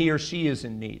when he or she is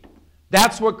in need.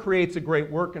 That's what creates a great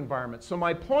work environment. So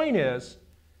my point is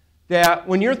that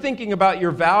when you're thinking about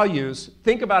your values,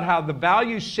 think about how the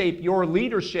values shape your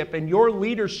leadership, and your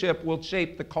leadership will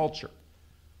shape the culture.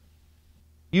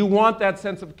 You want that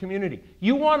sense of community.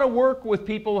 You want to work with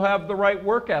people who have the right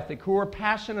work ethic, who are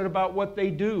passionate about what they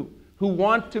do, who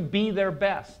want to be their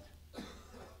best.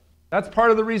 That's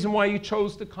part of the reason why you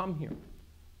chose to come here.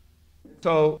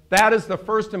 So that is the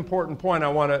first important point I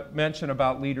want to mention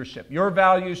about leadership. Your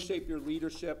values shape your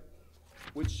leadership,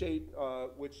 which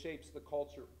shapes the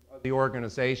culture of the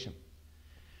organization.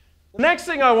 The next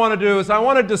thing I want to do is I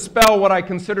want to dispel what I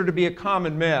consider to be a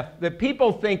common myth, that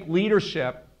people think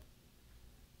leadership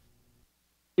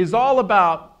is all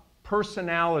about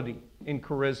personality and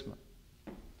charisma.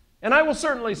 And I will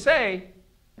certainly say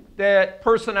that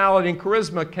personality and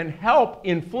charisma can help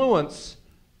influence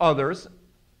others,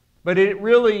 but it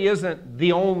really isn't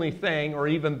the only thing or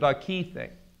even the key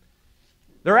thing.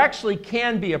 There actually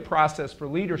can be a process for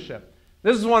leadership.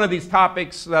 This is one of these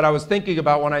topics that I was thinking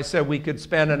about when I said we could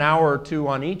spend an hour or two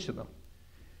on each of them.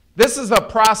 This is a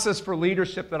process for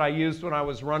leadership that I used when I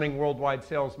was running worldwide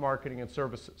sales, marketing, and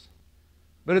services.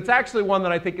 But it's actually one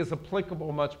that I think is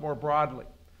applicable much more broadly.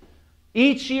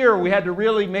 Each year, we had to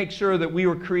really make sure that we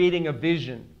were creating a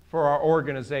vision for our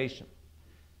organization.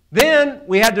 Then,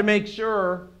 we had to make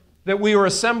sure that we were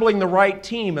assembling the right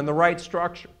team and the right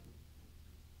structure.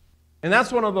 And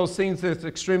that's one of those things that's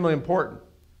extremely important.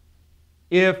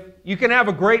 If you can have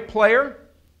a great player,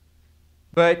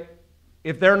 but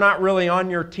if they're not really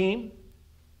on your team,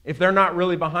 if they're not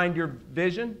really behind your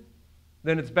vision,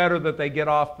 then it's better that they get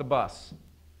off the bus.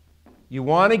 You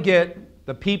want to get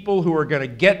the people who are going to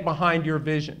get behind your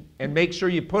vision and make sure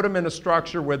you put them in a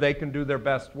structure where they can do their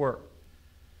best work.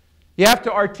 You have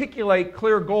to articulate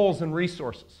clear goals and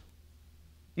resources.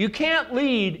 You can't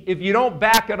lead if you don't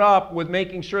back it up with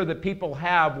making sure that people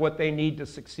have what they need to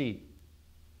succeed.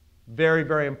 Very,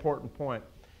 very important point.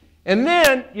 And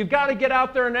then you've got to get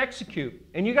out there and execute.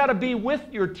 And you've got to be with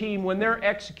your team when they're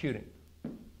executing.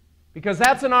 Because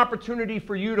that's an opportunity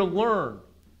for you to learn,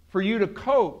 for you to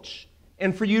coach,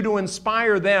 and for you to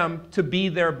inspire them to be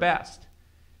their best.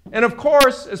 And of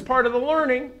course, as part of the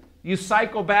learning, you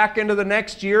cycle back into the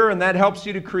next year, and that helps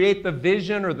you to create the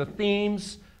vision or the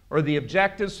themes or the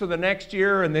objectives for the next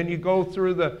year, and then you go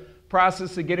through the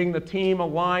process of getting the team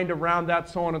aligned around that,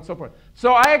 so on and so forth.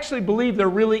 So I actually believe there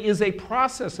really is a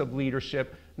process of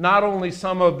leadership, not only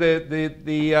some of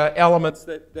the elements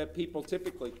that people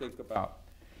typically think about.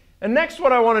 And next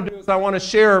what I want to do is I want to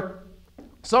share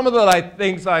some of the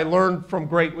things I learned from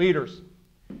great leaders.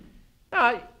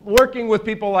 Working with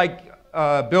people like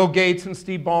Bill Gates and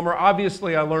Steve Ballmer,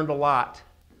 obviously I learned a lot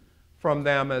from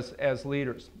them as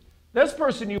leaders. This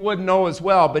person you wouldn't know as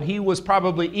well, but he was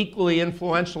probably equally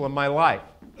influential in my life.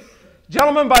 A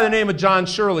gentleman by the name of John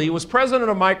Shirley. He was president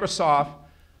of Microsoft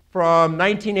from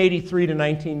 1983 to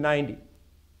 1990.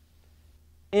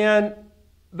 And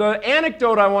the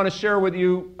anecdote I want to share with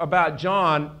you about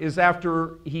John is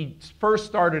after he first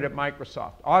started at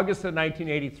Microsoft, August of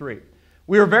 1983.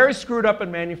 We were very screwed up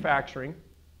in manufacturing,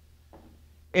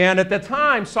 And at the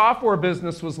time, software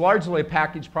business was largely a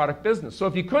packaged product business. So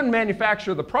if you couldn't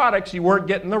manufacture the products, you weren't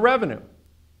getting the revenue.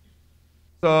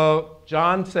 So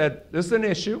John said, this is an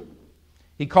issue.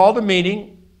 He called a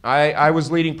meeting. I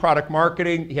was leading product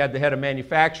marketing. He had the head of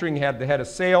manufacturing. He had the head of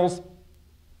sales,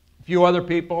 a few other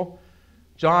people.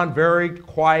 John, very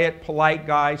quiet, polite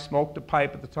guy, smoked a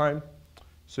pipe at the time.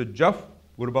 Said, Jeff,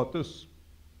 what about this?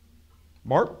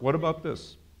 Mark, what about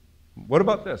this? What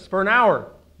about this? For an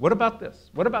hour, what about this?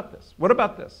 What about this? What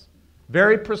about this?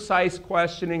 Very precise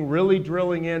questioning, really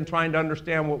drilling in, trying to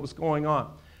understand what was going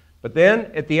on. But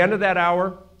then, at the end of that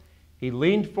hour, he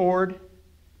leaned forward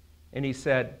and he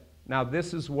said, now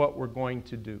this is what we're going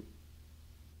to do.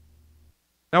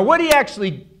 Now what he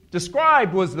actually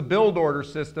described was the build order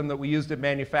system that we used at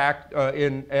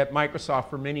Microsoft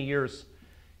for many years.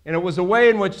 And it was a way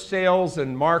in which sales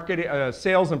and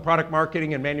product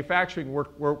marketing and manufacturing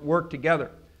worked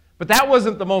together. But that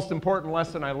wasn't the most important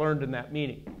lesson I learned in that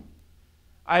meeting.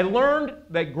 I learned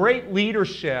that great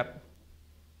leadership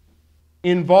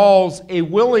involves a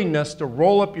willingness to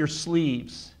roll up your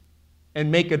sleeves and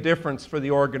make a difference for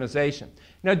the organization.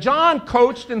 Now, John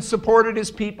coached and supported his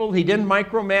people. He didn't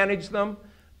micromanage them.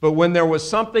 But when there was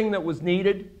something that was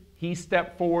needed, he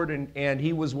stepped forward and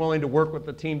he was willing to work with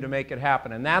the team to make it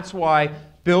happen. And that's why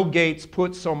Bill Gates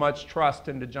put so much trust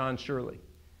into John Shirley.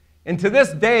 And to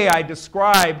this day, I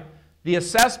describe the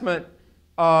assessment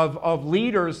of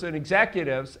leaders and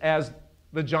executives as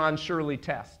the John Shirley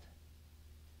test.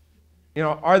 You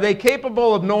know, are they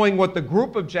capable of knowing what the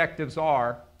group objectives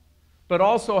are, but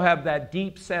also have that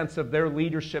deep sense of their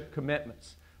leadership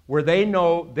commitments, where they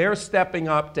know they're stepping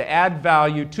up to add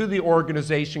value to the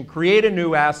organization, create a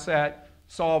new asset,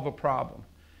 solve a problem.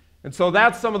 And so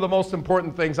that's some of the most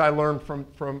important things I learned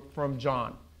from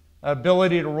John.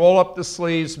 Ability to roll up the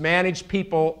sleeves, manage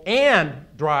people, and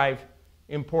drive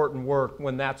important work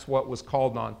when that's what was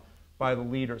called on by the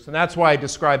leaders. And that's why I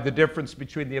described the difference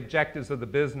between the objectives of the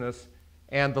business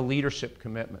and the leadership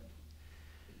commitment.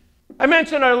 I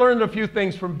mentioned I learned a few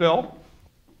things from Bill.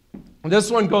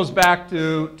 This one goes back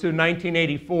to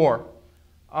 1984.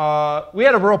 We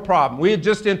had a real problem. We had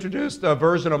just introduced a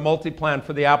version of Multiplan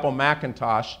for the Apple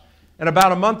Macintosh, and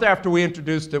about a month after we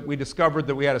introduced it, we discovered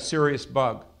that we had a serious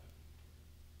bug.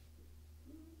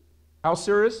 How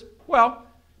serious? Well,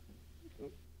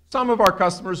 some of our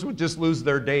customers would just lose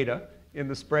their data in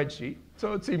the spreadsheet,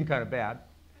 so it seemed kind of bad.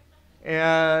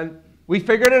 And we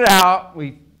figured it out.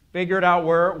 We figured out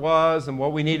where it was and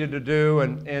what we needed to do.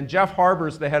 And Jeff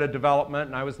Harbor's the head of development,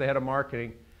 and I was the head of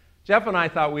marketing. Jeff and I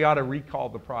thought we ought to recall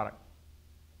the product.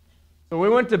 So we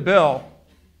went to Bill.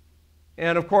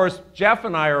 And of course, Jeff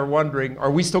and I are wondering,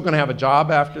 are we still going to have a job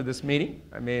after this meeting?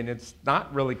 I mean, it's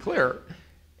not really clear.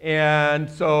 And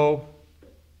so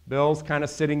Bill's kind of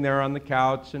sitting there on the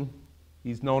couch, and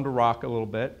he's known to rock a little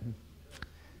bit.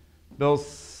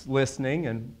 Bill's listening,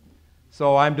 and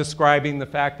so I'm describing the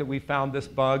fact that we found this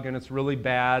bug and it's really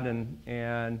bad,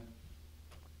 and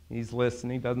he's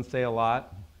listening, doesn't say a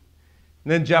lot.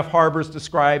 And then Jeff Harbers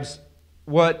describes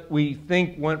what we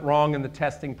think went wrong in the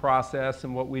testing process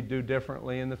and what we'd do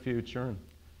differently in the future. And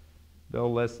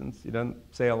Bill listens, he doesn't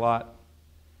say a lot.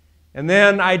 And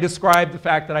then I describe the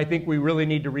fact that I think we really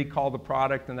need to recall the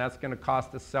product, and that's going to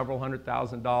cost us several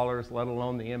 $100,000, let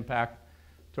alone the impact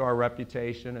to our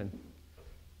reputation. And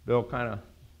Bill kind of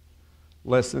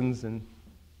listens and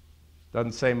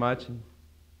doesn't say much. And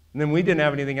then we didn't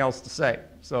have anything else to say.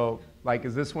 So, like,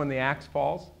 is this when the axe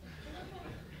falls?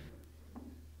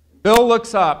 Bill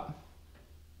looks up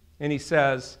and he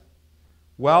says,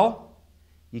 well,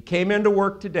 you came into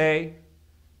work today,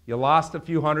 you lost a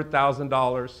few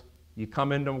 $100,000, you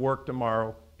come into work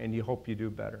tomorrow, and you hope you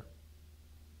do better.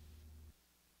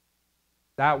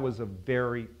 That was a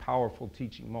very powerful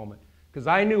teaching moment, because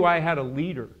I knew I had a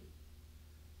leader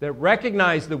that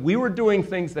recognized that we were doing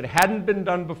things that hadn't been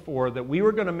done before, that we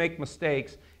were going to make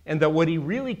mistakes, and that what he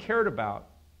really cared about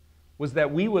was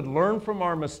that we would learn from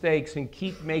our mistakes and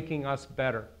keep making us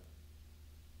better.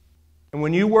 And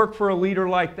when you work for a leader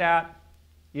like that,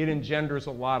 it engenders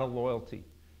a lot of loyalty.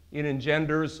 It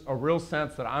engenders a real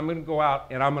sense that I'm going to go out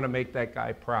and I'm going to make that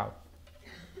guy proud.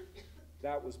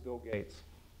 That was Bill Gates.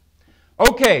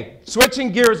 Okay,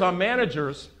 switching gears on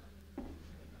managers.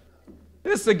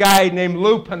 This is a guy named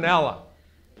Lou Piniella.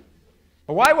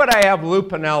 Well, why would I have Lou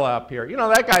Piniella up here? You know,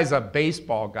 that guy's a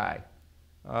baseball guy.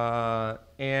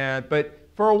 But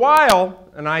for a while,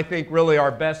 and I think really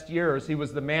our best years, he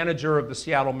was the manager of the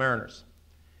Seattle Mariners.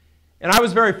 And I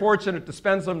was very fortunate to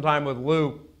spend some time with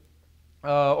Lou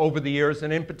over the years.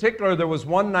 And in particular, there was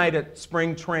one night at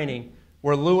spring training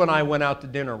where Lou and I went out to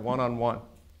dinner one-on-one.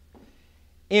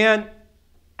 And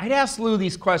I'd ask Lou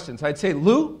these questions. I'd say,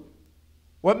 Lou,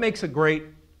 what makes a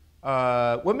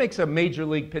major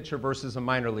league pitcher versus a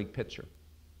minor league pitcher?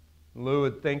 Lou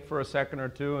would think for a second or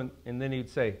two, and then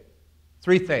he'd say,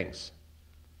 3 things.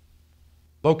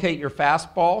 Locate your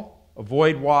fastball,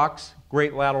 avoid walks,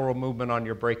 great lateral movement on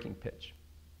your breaking pitch.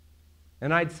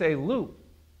 And I'd say, Lou,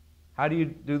 how do you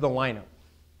do the lineup?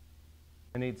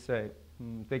 And he'd say,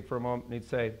 think for a moment, and he'd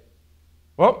say,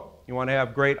 well, you want to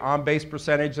have great on-base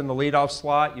percentage in the leadoff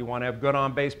slot. You want to have good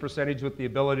on-base percentage with the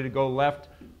ability to go left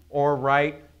or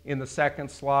right in the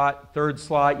second slot. Third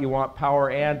slot, you want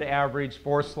power and average.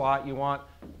 Fourth slot, you want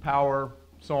power,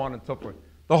 so on and so forth.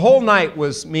 The whole night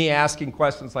was me asking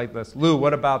questions like this. Lou,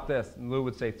 what about this? And Lou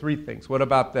would say 3 things. What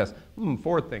about this?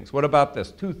 4 things. What about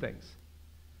this? 2 things.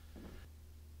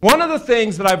 One of the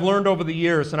things that I've learned over the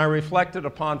years, and I reflected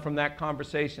upon from that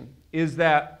conversation, is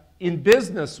that in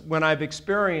business, when I've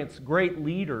experienced great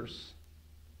leaders,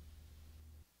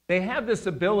 they have this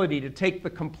ability to take the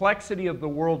complexity of the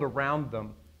world around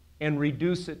them and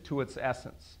reduce it to its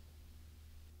essence.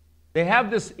 They have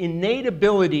this innate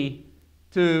ability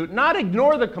to not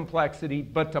ignore the complexity,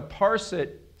 but to parse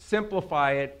it,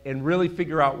 simplify it, and really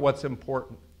figure out what's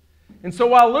important. And so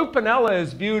while Lou Piniella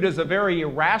is viewed as a very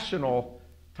irrational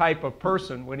type of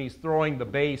person when he's throwing the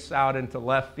base out into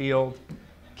left field,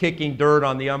 kicking dirt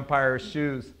on the umpire's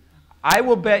shoes, I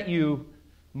will bet you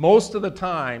most of the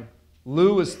time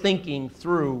Lou is thinking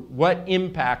through what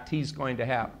impact he's going to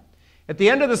have. At the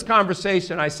end of this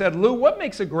conversation, I said, Lou, what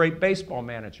makes a great baseball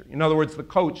manager? In other words, the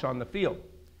coach on the field.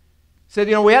 He said,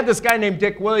 we had this guy named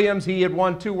Dick Williams. He had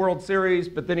won 2 World Series,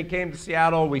 but then he came to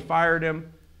Seattle. We fired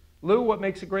him. Lou, what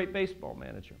makes a great baseball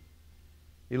manager?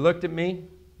 He looked at me. And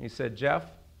he said, Jeff,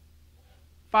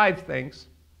 5 things.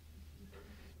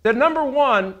 That number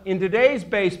 1, in today's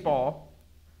baseball,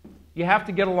 you have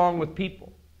to get along with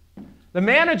people. The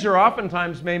manager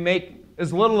oftentimes may make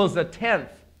as little as 1/10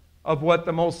 of what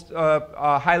the most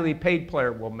highly paid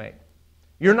player will make.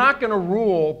 You're not going to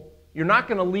rule, you're not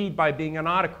going to lead by being an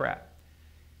autocrat.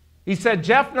 He said,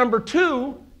 Jeff, number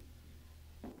 2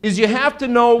 is you have to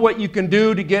know what you can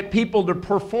do to get people to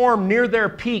perform near their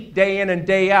peak day in and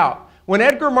day out. When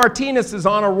Edgar Martinez is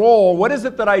on a roll, what is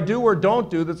it that I do or don't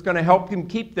do that's going to help him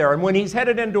keep there? And when he's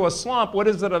headed into a slump, what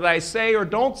is it that I say or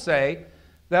don't say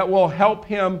that will help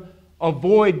him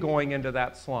avoid going into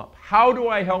that slump? How do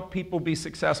I help people be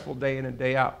successful day in and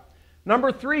day out?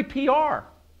 Number 3, PR.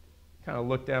 Kind of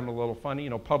looked at him a little funny,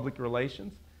 public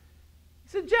relations. He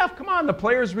said, Jeff, come on, the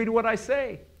players read what I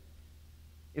say.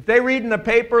 If they read in the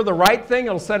paper the right thing,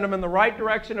 it'll send them in the right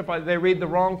direction. If they read the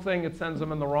wrong thing, it sends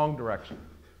them in the wrong direction.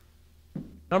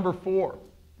 Number 4,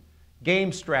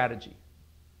 game strategy.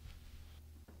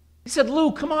 He said,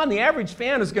 Lou, come on, the average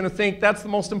fan is going to think that's the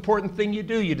most important thing you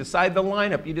do. You decide the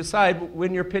lineup. You decide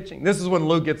when you're pitching. This is when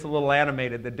Lou gets a little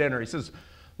animated at dinner. He says,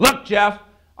 look, Jeff,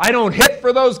 I don't hit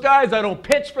for those guys. I don't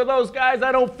pitch for those guys.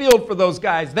 I don't field for those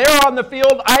guys. They're on the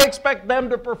field. I expect them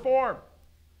to perform.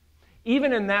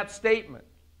 Even in that statement,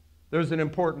 there's an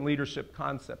important leadership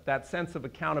concept, that sense of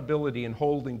accountability and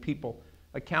holding people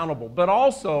accountable. But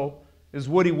also, as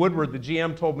Woody Woodward, the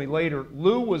GM, told me later,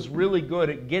 Lou was really good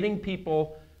at getting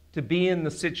people to be in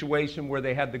the situation where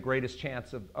they had the greatest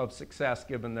chance of success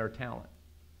given their talent.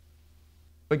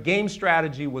 But game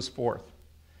strategy was 4th.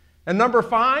 And number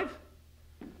 5?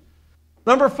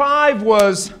 Number 5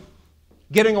 was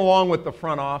getting along with the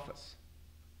front office.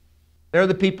 They're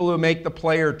the people who make the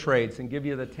player trades and give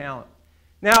you the talent.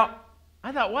 Now,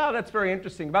 I thought, wow, that's very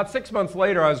interesting. About 6 months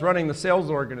later, I was running the sales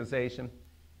organization,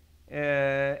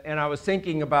 and I was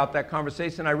thinking about that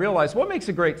conversation. I realized, what makes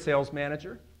a great sales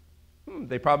manager?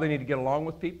 They probably need to get along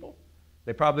with people.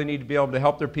 They probably need to be able to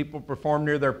help their people perform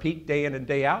near their peak day in and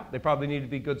day out. They probably need to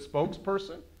be a good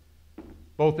spokesperson,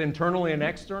 both internally and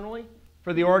externally,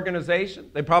 for the organization.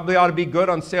 They probably ought to be good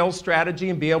on sales strategy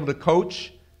and be able to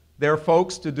coach their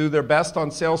folks to do their best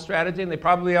on sales strategy. And they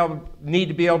probably need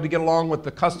to be able to get along with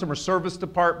the customer service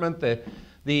department,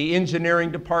 the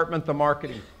engineering department, the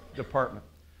marketing department.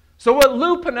 So what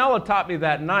Lou Piniella taught me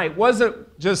that night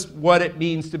wasn't just what it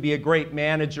means to be a great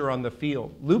manager on the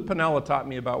field. Lou Piniella taught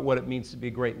me about what it means to be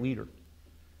a great leader.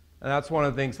 And that's one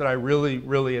of the things that I really,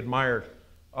 really admired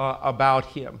about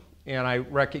him. And I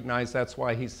recognize that's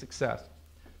why he's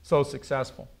so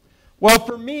successful. Well,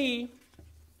 for me,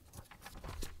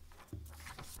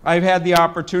 I've had the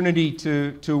opportunity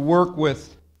to work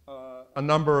with a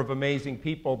number of amazing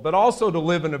people, but also to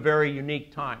live in a very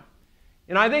unique time.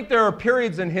 And I think there are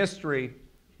periods in history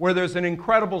where there's an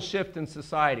incredible shift in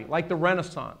society, like the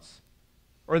Renaissance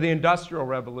or the Industrial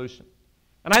Revolution.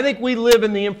 And I think we live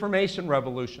in the information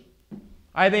revolution.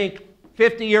 I think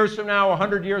 50 years from now,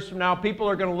 100 years from now, people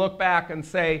are going to look back and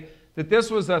say that this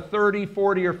was a 30,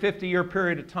 40, or 50-year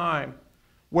period of time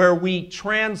where we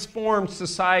transformed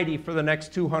society for the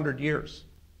next 200 years.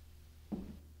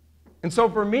 And so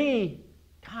for me,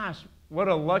 gosh, what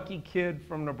a lucky kid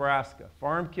from Nebraska,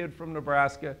 farm kid from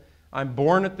Nebraska. I'm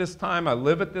born at this time, I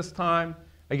live at this time,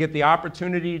 I get the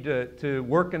opportunity to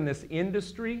work in this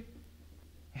industry,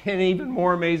 and even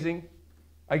more amazing,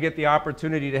 I get the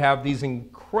opportunity to have these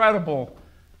incredible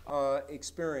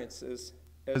experiences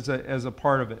as a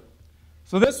part of it.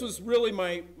 So this was really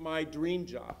my dream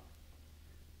job.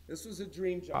 This was a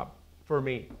dream job for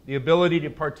me, the ability to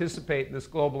participate in this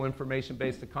global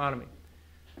information-based economy.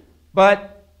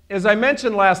 But as I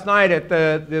mentioned last night at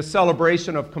the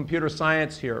celebration of computer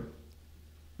science here,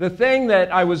 the thing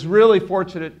that I was really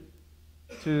fortunate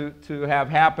to have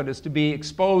happen is to be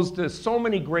exposed to so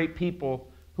many great people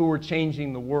who were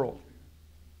changing the world.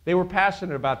 They were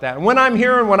passionate about that. And when I'm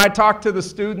here and when I talk to the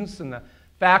students and the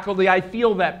faculty, I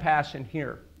feel that passion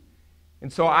here.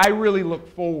 And so I really look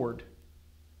forward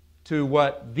to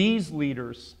what these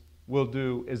leaders will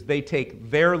do as they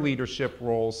take their leadership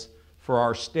roles for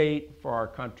our state, for our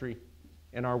country,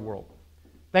 and our world.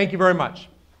 Thank you very much.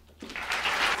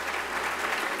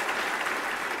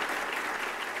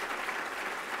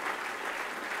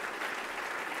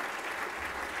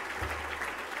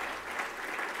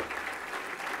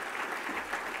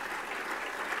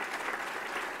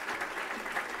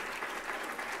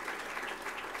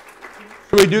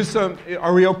 Should we do some,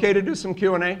 are we okay to do some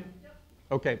Q&A? Yep.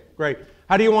 Okay, great.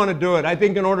 How do you want to do it? I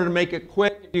think in order to make it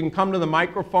quick, if you can come to the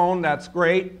microphone, that's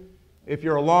great. If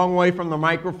you're a long way from the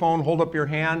microphone, hold up your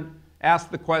hand,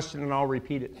 ask the question, and I'll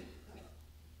repeat it.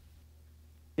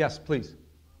 Yes, please.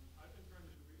 I've been trying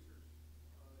to do research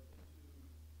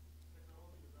into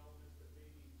technology developments that may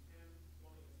be 10,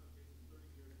 20, in some cases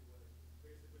 30 years away,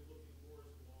 basically looking towards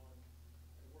the lawn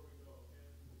and where we go.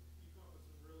 And you come up with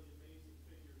some really amazing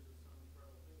figures of some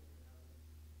incredible things that can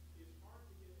happen. It's hard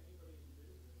to get anybody in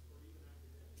business or even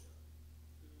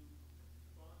academia to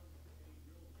fund any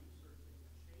real research into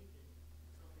changing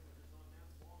something that is on that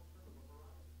long term of a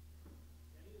horizon.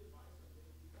 Any advice on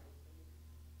getting people to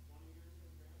think 20 years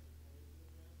in advance or 10 years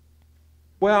in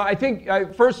advance? Well, I think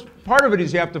first part of it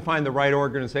is you have to find the right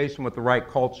organization with the right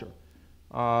culture.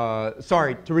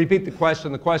 Sorry, to repeat the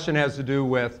question has to do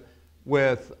with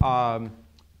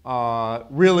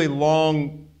really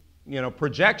long,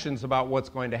 projections about what's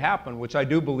going to happen, which I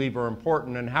do believe are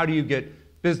important, and how do you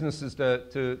get businesses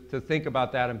to think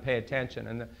about that and pay attention.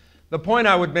 And the point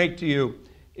I would make to you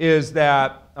is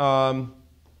that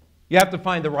you have to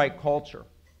find the right culture.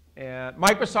 And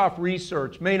Microsoft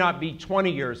research may not be 20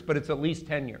 years, but it's at least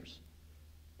 10 years.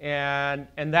 And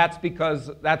that's because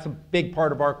that's a big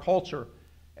part of our culture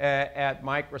at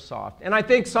Microsoft. And I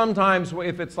think sometimes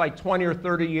if it's like 20 or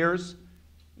 30 years,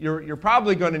 you're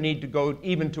probably going to need to go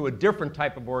even to a different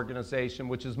type of organization,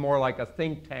 which is more like a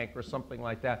think tank or something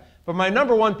like that. But my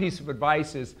number one piece of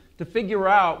advice is to figure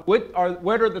out what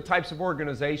are the types of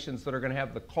organizations that are going to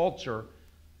have the culture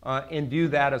and view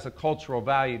that as a cultural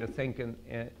value to think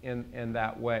in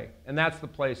that way. And that's the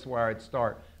place where I'd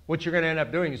start. What you're going to end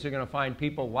up doing is you're going to find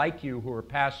people like you who are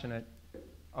passionate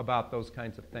about those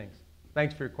kinds of things.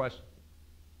 Thanks for your question.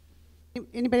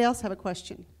 Anybody else have a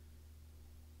question?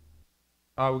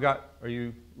 Are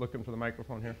you looking for the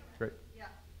microphone here? Great.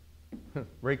 Yeah.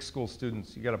 Raikes school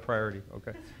students, you got a priority,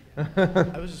 okay.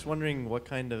 I was just wondering what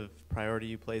kind of priority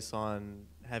you place on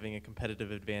having a competitive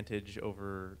advantage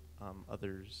over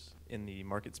others in the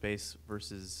market space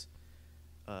versus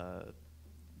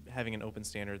having an open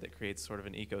standard that creates sort of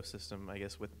an ecosystem. I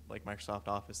guess with like Microsoft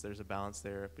Office, there's a balance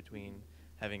there between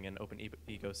having an open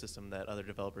ecosystem that other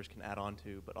developers can add on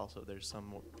to, but also there's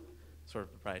some sort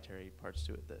of proprietary parts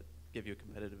to it that give you a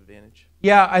competitive advantage.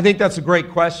 Yeah, I think that's a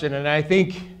great question, and I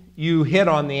think you hit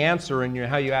on the answer in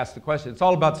how you asked the question. It's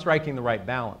all about striking the right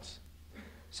balance.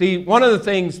 See, one of the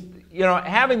things,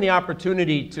 having the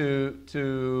opportunity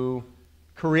to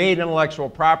create intellectual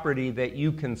property that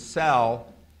you can sell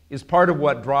is part of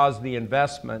what draws the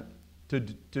investment to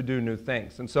do new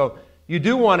things. And so you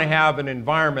do want to have an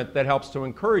environment that helps to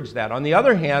encourage that. On the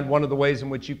other hand, one of the ways in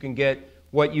which you can get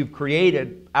what you've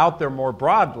created out there more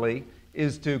broadly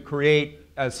is to create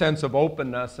a sense of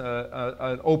openness,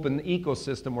 an open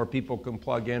ecosystem where people can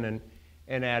plug in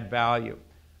and add value.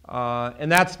 And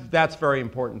that's very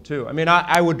important too. I mean,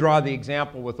 I would draw the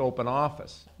example with Open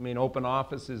Office. I mean, Open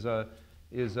Office is a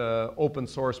open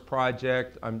source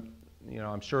project. I'm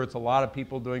sure it's a lot of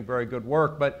people doing very good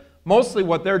work, but mostly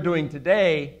what they're doing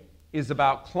today is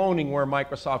about cloning where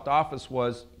Microsoft Office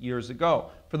was years ago.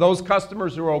 For those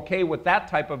customers who are okay with that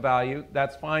type of value,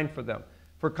 that's fine for them.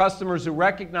 For customers who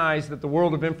recognize that the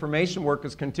world of information work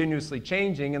is continuously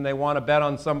changing and they want to bet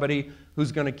on somebody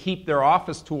who's going to keep their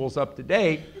Office tools up to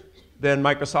date, then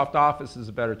Microsoft Office is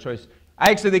a better choice. I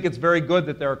actually think it's very good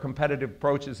that there are competitive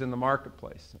approaches in the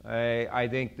marketplace. I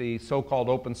think the so-called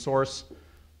open source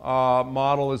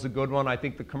model is a good one. I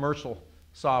think the commercial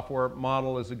software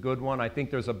model is a good one. I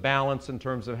think there's a balance in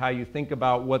terms of how you think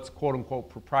about what's quote-unquote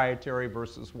proprietary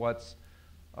versus what's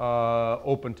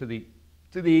open to the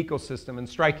ecosystem, and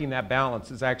striking that balance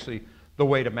is actually the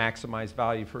way to maximize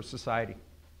value for society.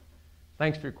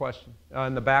 Thanks for your question.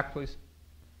 In the back, please.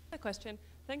 A question.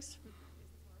 Thanks.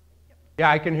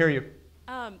 Yeah, I can hear you.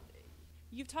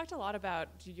 You've talked a lot about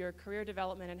your career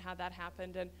development and how that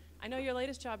happened, and I know your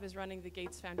latest job is running the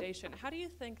Gates Foundation. How do you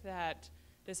think that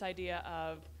this idea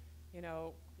of, you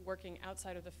know, working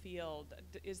outside of the field,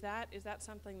 is that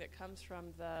something that comes from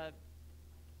the...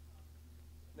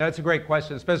 That's a great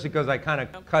question, especially because I kind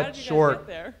of cut short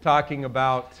talking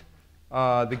about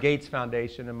the Gates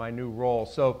Foundation and my new role.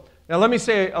 So now let me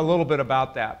say a little bit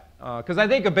about that, because I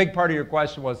think a big part of your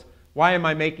question was, why am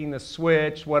I making the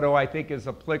switch? What do I think is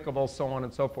applicable? So on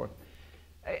and so forth.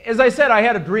 As I said, I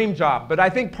had a dream job, but I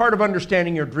think part of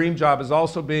understanding your dream job is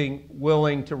also being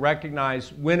willing to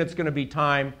recognize when it's going to be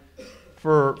time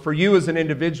for you as an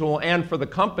individual and for the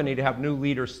company to have new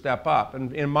leaders step up.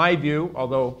 And in my view,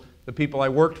 although the people I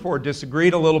worked for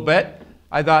disagreed a little bit,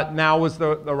 I thought now was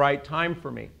the right time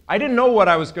for me. I didn't know what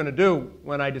I was going to do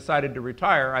when I decided to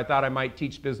retire. I thought I might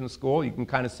teach business school. You can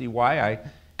kind of see why. I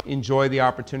enjoy the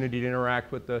opportunity to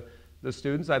interact with the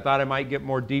students. I thought I might get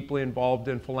more deeply involved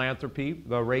in philanthropy,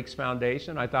 the Raikes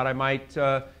Foundation. I thought I might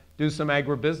do some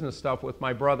agribusiness stuff with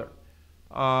my brother.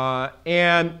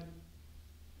 And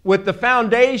with the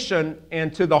foundation,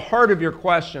 and to the heart of your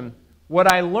question,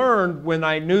 what I learned when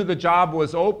I knew the job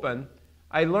was open,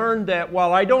 I learned that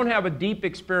while I don't have a deep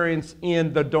experience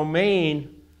in the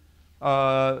domain,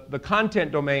 the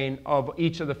content domain of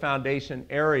each of the foundation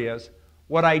areas,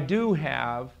 what I do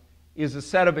have is a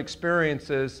set of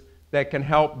experiences that can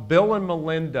help Bill and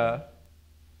Melinda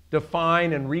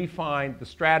define and refine the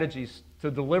strategies to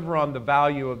deliver on the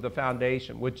value of the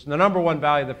foundation, which the number one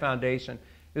value of the foundation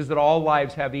is that all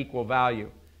lives have equal value.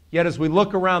 Yet as we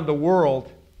look around the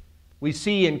world, we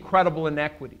see incredible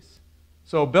inequities.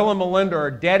 So Bill and Melinda are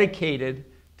dedicated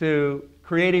to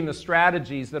creating the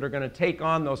strategies that are going to take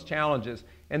on those challenges,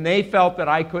 and they felt that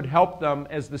I could help them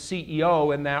as the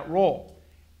CEO in that role.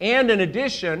 And in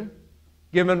addition,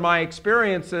 given my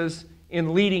experiences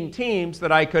in leading teams,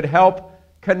 that I could help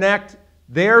connect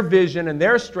their vision and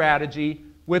their strategy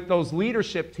with those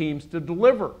leadership teams to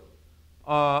deliver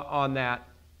on that.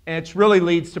 And it really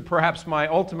leads to perhaps my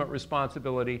ultimate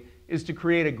responsibility is to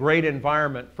create a great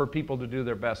environment for people to do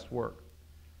their best work.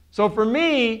 So for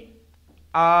me,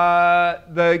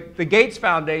 the Gates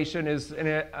Foundation is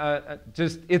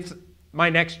it's my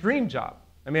next dream job.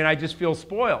 I mean, I just feel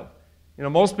spoiled. You know,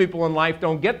 most people in life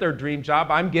don't get their dream job.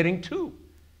 I'm getting two.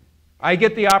 I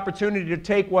get the opportunity to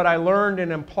take what I learned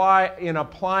and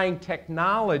applying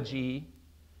technology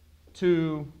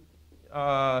to,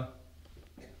 go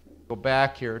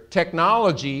back here,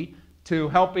 technology to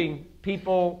helping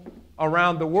people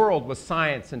around the world with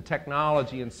science and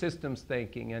technology and systems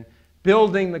thinking, and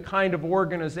building the kind of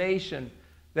organization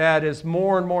that is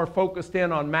more and more focused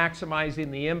in on maximizing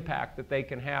the impact that they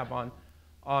can have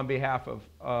on behalf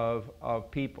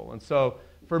of people. And so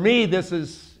for me, this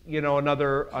is, you know,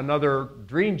 another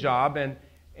dream job,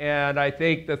 and I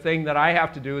think the thing that I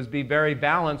have to do is be very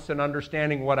balanced in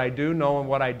understanding what I do know and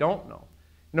what I don't know.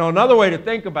 You know, another way to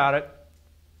think about it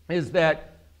is that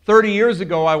 30 years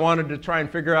ago, I wanted to try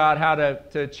and figure out how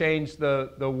to change the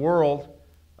world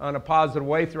in a positive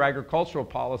way through agricultural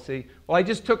policy. Well, I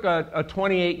just took a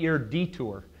 28-year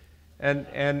detour.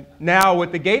 And now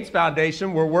with the Gates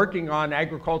Foundation, we're working on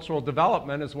agricultural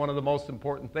development as one of the most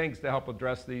important things to help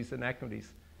address these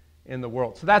inequities in the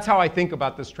world. So that's how I think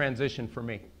about this transition for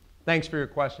me. Thanks for your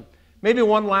question. Maybe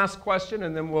one last question,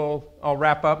 and then I'll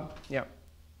wrap up. Yeah.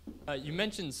 You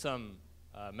mentioned some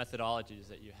methodologies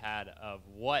that you had of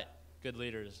what good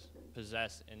leaders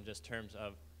possess in just terms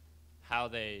of how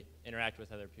they interact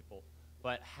with other people.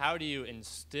 But how do you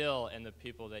instill in the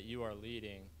people that you are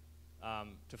leading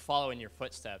to follow in your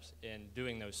footsteps in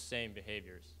doing those same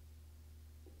behaviors?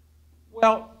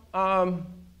 Well,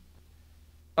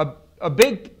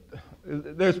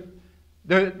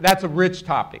 that's a rich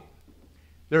topic.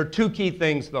 There are two key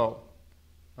things, though,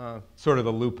 sort of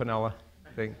the Lou Piniella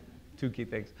thing, two key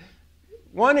things.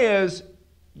 One is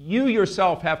you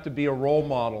yourself have to be a role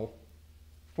model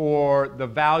for the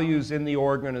values in the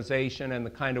organization and the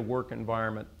kind of work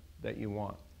environment that you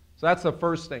want. So that's the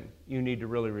first thing you need to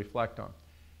really reflect on.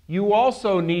 You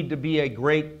also need to be a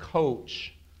great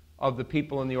coach of the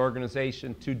people in the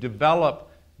organization to develop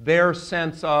their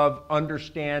sense of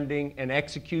understanding and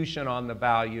execution on the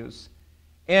values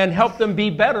and help them be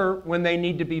better when they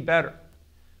need to be better.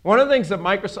 One of the things that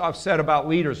Microsoft said about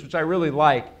leaders, which I really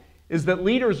like, is that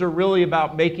leaders are really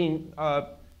about making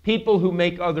people who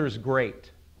make others great.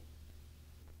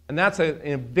 And that's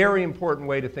a very important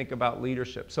way to think about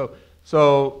leadership. So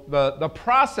the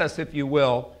process, if you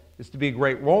will, is to be a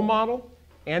great role model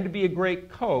and to be a great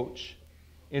coach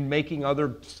in making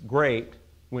others great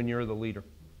when you're the leader.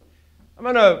 I'm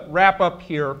going to wrap up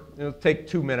here. It'll take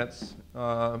 2 minutes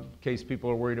in case people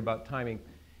are worried about timing.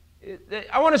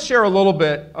 I want to share a little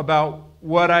bit about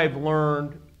what I've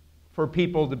learned for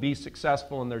people to be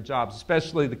successful in their jobs,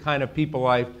 especially the kind of people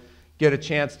I get a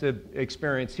chance to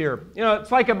experience here. You know,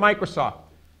 it's like at Microsoft.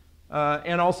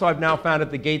 And also I've now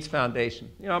founded the Gates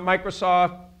Foundation. You know, at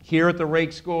Microsoft, here at the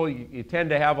Raikes School, you tend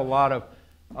to have a lot of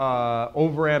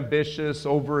overambitious,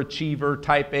 overachiever,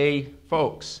 type A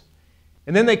folks.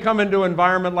 And then they come into an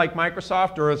environment like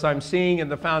Microsoft, or as I'm seeing in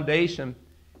the foundation,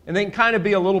 and they can kind of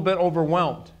be a little bit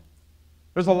overwhelmed.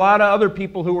 There's a lot of other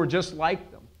people who are just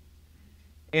like them.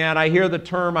 And I hear the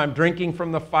term, I'm drinking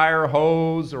from the fire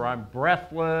hose, or I'm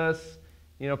breathless.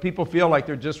 You know, people feel like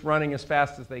they're just running as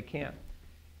fast as they can.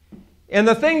 And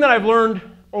the thing that I've learned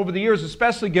over the years,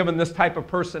 especially given this type of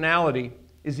personality,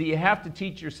 is that you have to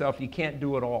teach yourself you can't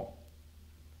do it all.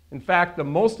 In fact, the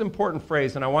most important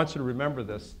phrase, and I want you to remember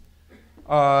this,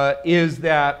 is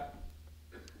that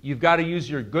you've got to use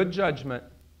your good judgment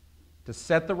to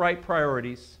set the right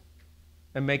priorities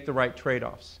and make the right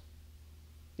trade-offs.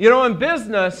 You know, in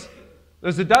business,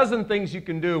 there's a dozen things you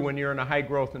can do when you're in a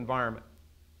high-growth environment.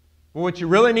 But what you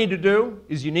really need to do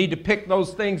is you need to pick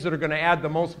those things that are going to add the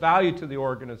most value to the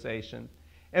organization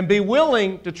and be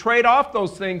willing to trade off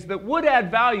those things that would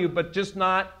add value but just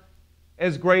not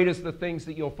as great as the things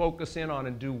that you'll focus in on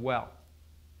and do well.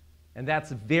 And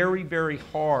that's very, very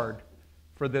hard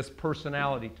for this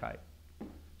personality type.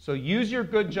 So use your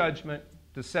good judgment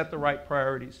to set the right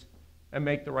priorities and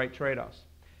make the right trade-offs.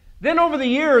 Then over the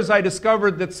years, I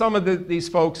discovered that some of these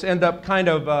folks end up kind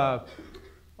of,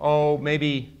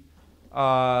 maybe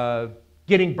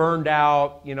getting burned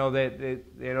out. You know, they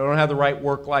don't have the right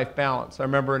work-life balance. I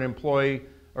remember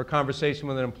a conversation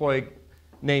with an employee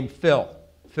named Phil.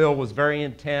 Phil was very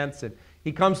intense, and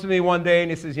he comes to me one day and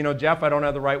he says, you know, Jeff, I don't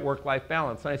have the right work-life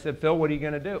balance. And I said, Phil, what are you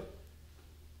going to do?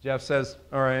 Jeff says,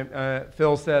 all right.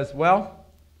 Phil says, well,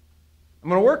 I'm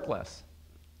going to work less.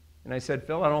 And I said,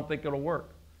 Phil, I don't think it'll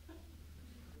work.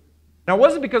 Now, it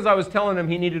wasn't because I was telling him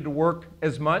he needed to work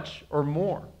as much or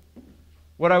more.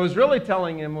 What I was really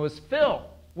telling him was, Phil,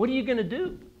 what are you going to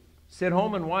do? Sit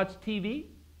home and watch TV?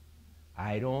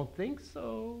 I don't think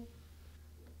so.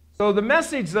 So the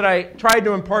message that I tried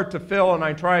to impart to Phil and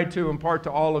I tried to impart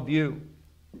to all of you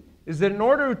is that in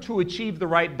order to achieve the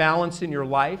right balance in your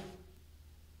life,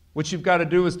 what you've got to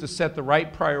do is to set the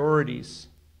right priorities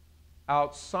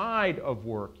outside of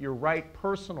work, your right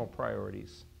personal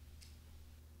priorities.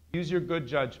 Use your good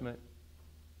judgment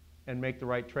and make the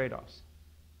right trade-offs.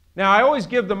 Now, I always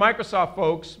give the Microsoft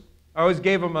folks, I always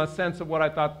gave them a sense of what I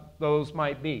thought those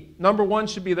might be. Number one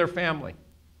should be their family.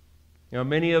 You know,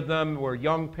 many of them were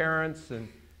young parents and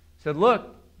said,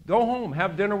 look, go home,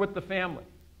 have dinner with the family.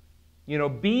 You know,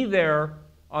 be there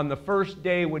on the first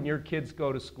day when your kids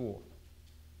go to school.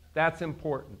 That's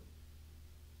important.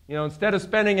 You know, instead of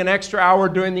spending an extra hour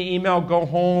doing the email, go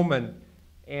home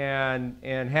and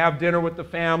have dinner with the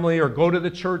family, or go to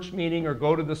the church meeting, or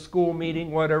go to the school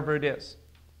meeting, whatever it is.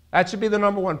 That should be the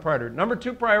number one priority. Number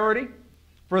two priority,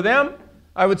 for them,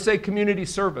 I would say community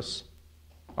service.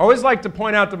 I always like to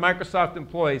point out to Microsoft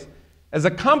employees, as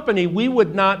a company, we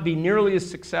would not be nearly as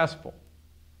successful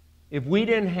if we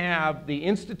didn't have the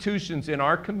institutions in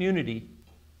our community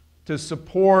to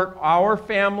support our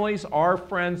families, our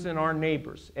friends, and our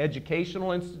neighbors.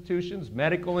 Educational institutions,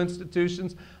 medical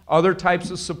institutions, other types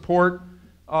of support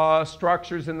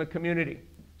structures in the community.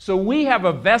 So we have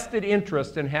a vested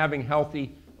interest in having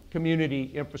healthy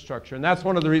community infrastructure. And that's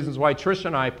one of the reasons why Trish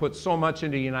and I put so much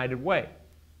into United Way,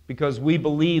 because we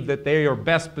believe that they are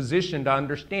best positioned to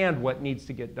understand what needs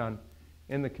to get done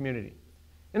in the community.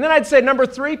 And then I'd say number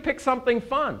three, pick something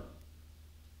fun.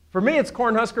 For me, it's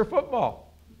Cornhusker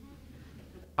football.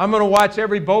 I'm going to watch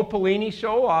every Bo Pelini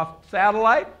show off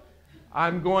satellite.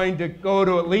 I'm going to go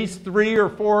to at least 3 or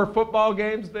 4 football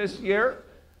games this year.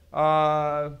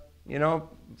 You know,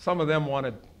 some of them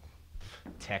wanted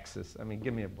Texas. I mean,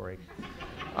 give me a break.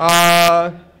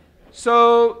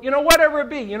 So, whatever it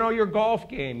be, your golf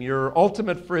game, your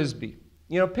ultimate frisbee,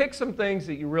 pick some things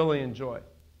that you really enjoy.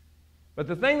 But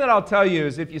the thing that I'll tell you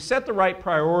is if you set the right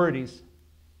priorities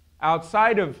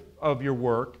outside of your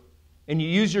work and you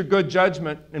use your good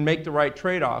judgment and make the right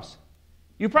trade-offs,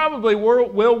 you probably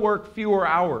will work fewer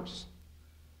hours.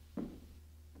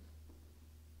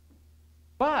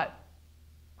 But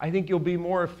I think you'll be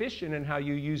more efficient in how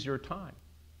you use your time.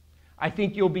 I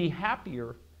think you'll be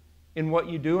happier in what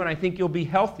you do, and I think you'll be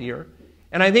healthier.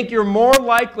 And I think you're more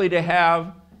likely to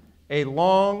have a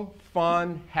long,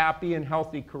 fun, happy, and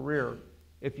healthy career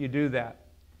if you do that.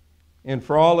 And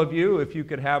for all of you, if you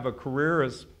could have a career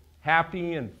as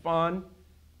happy and fun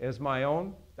as my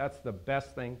own, that's the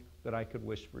best thing that I could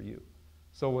wish for you.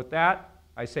 So with that,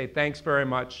 I say thanks very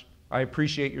much. I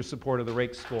appreciate your support of the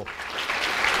Raikes School.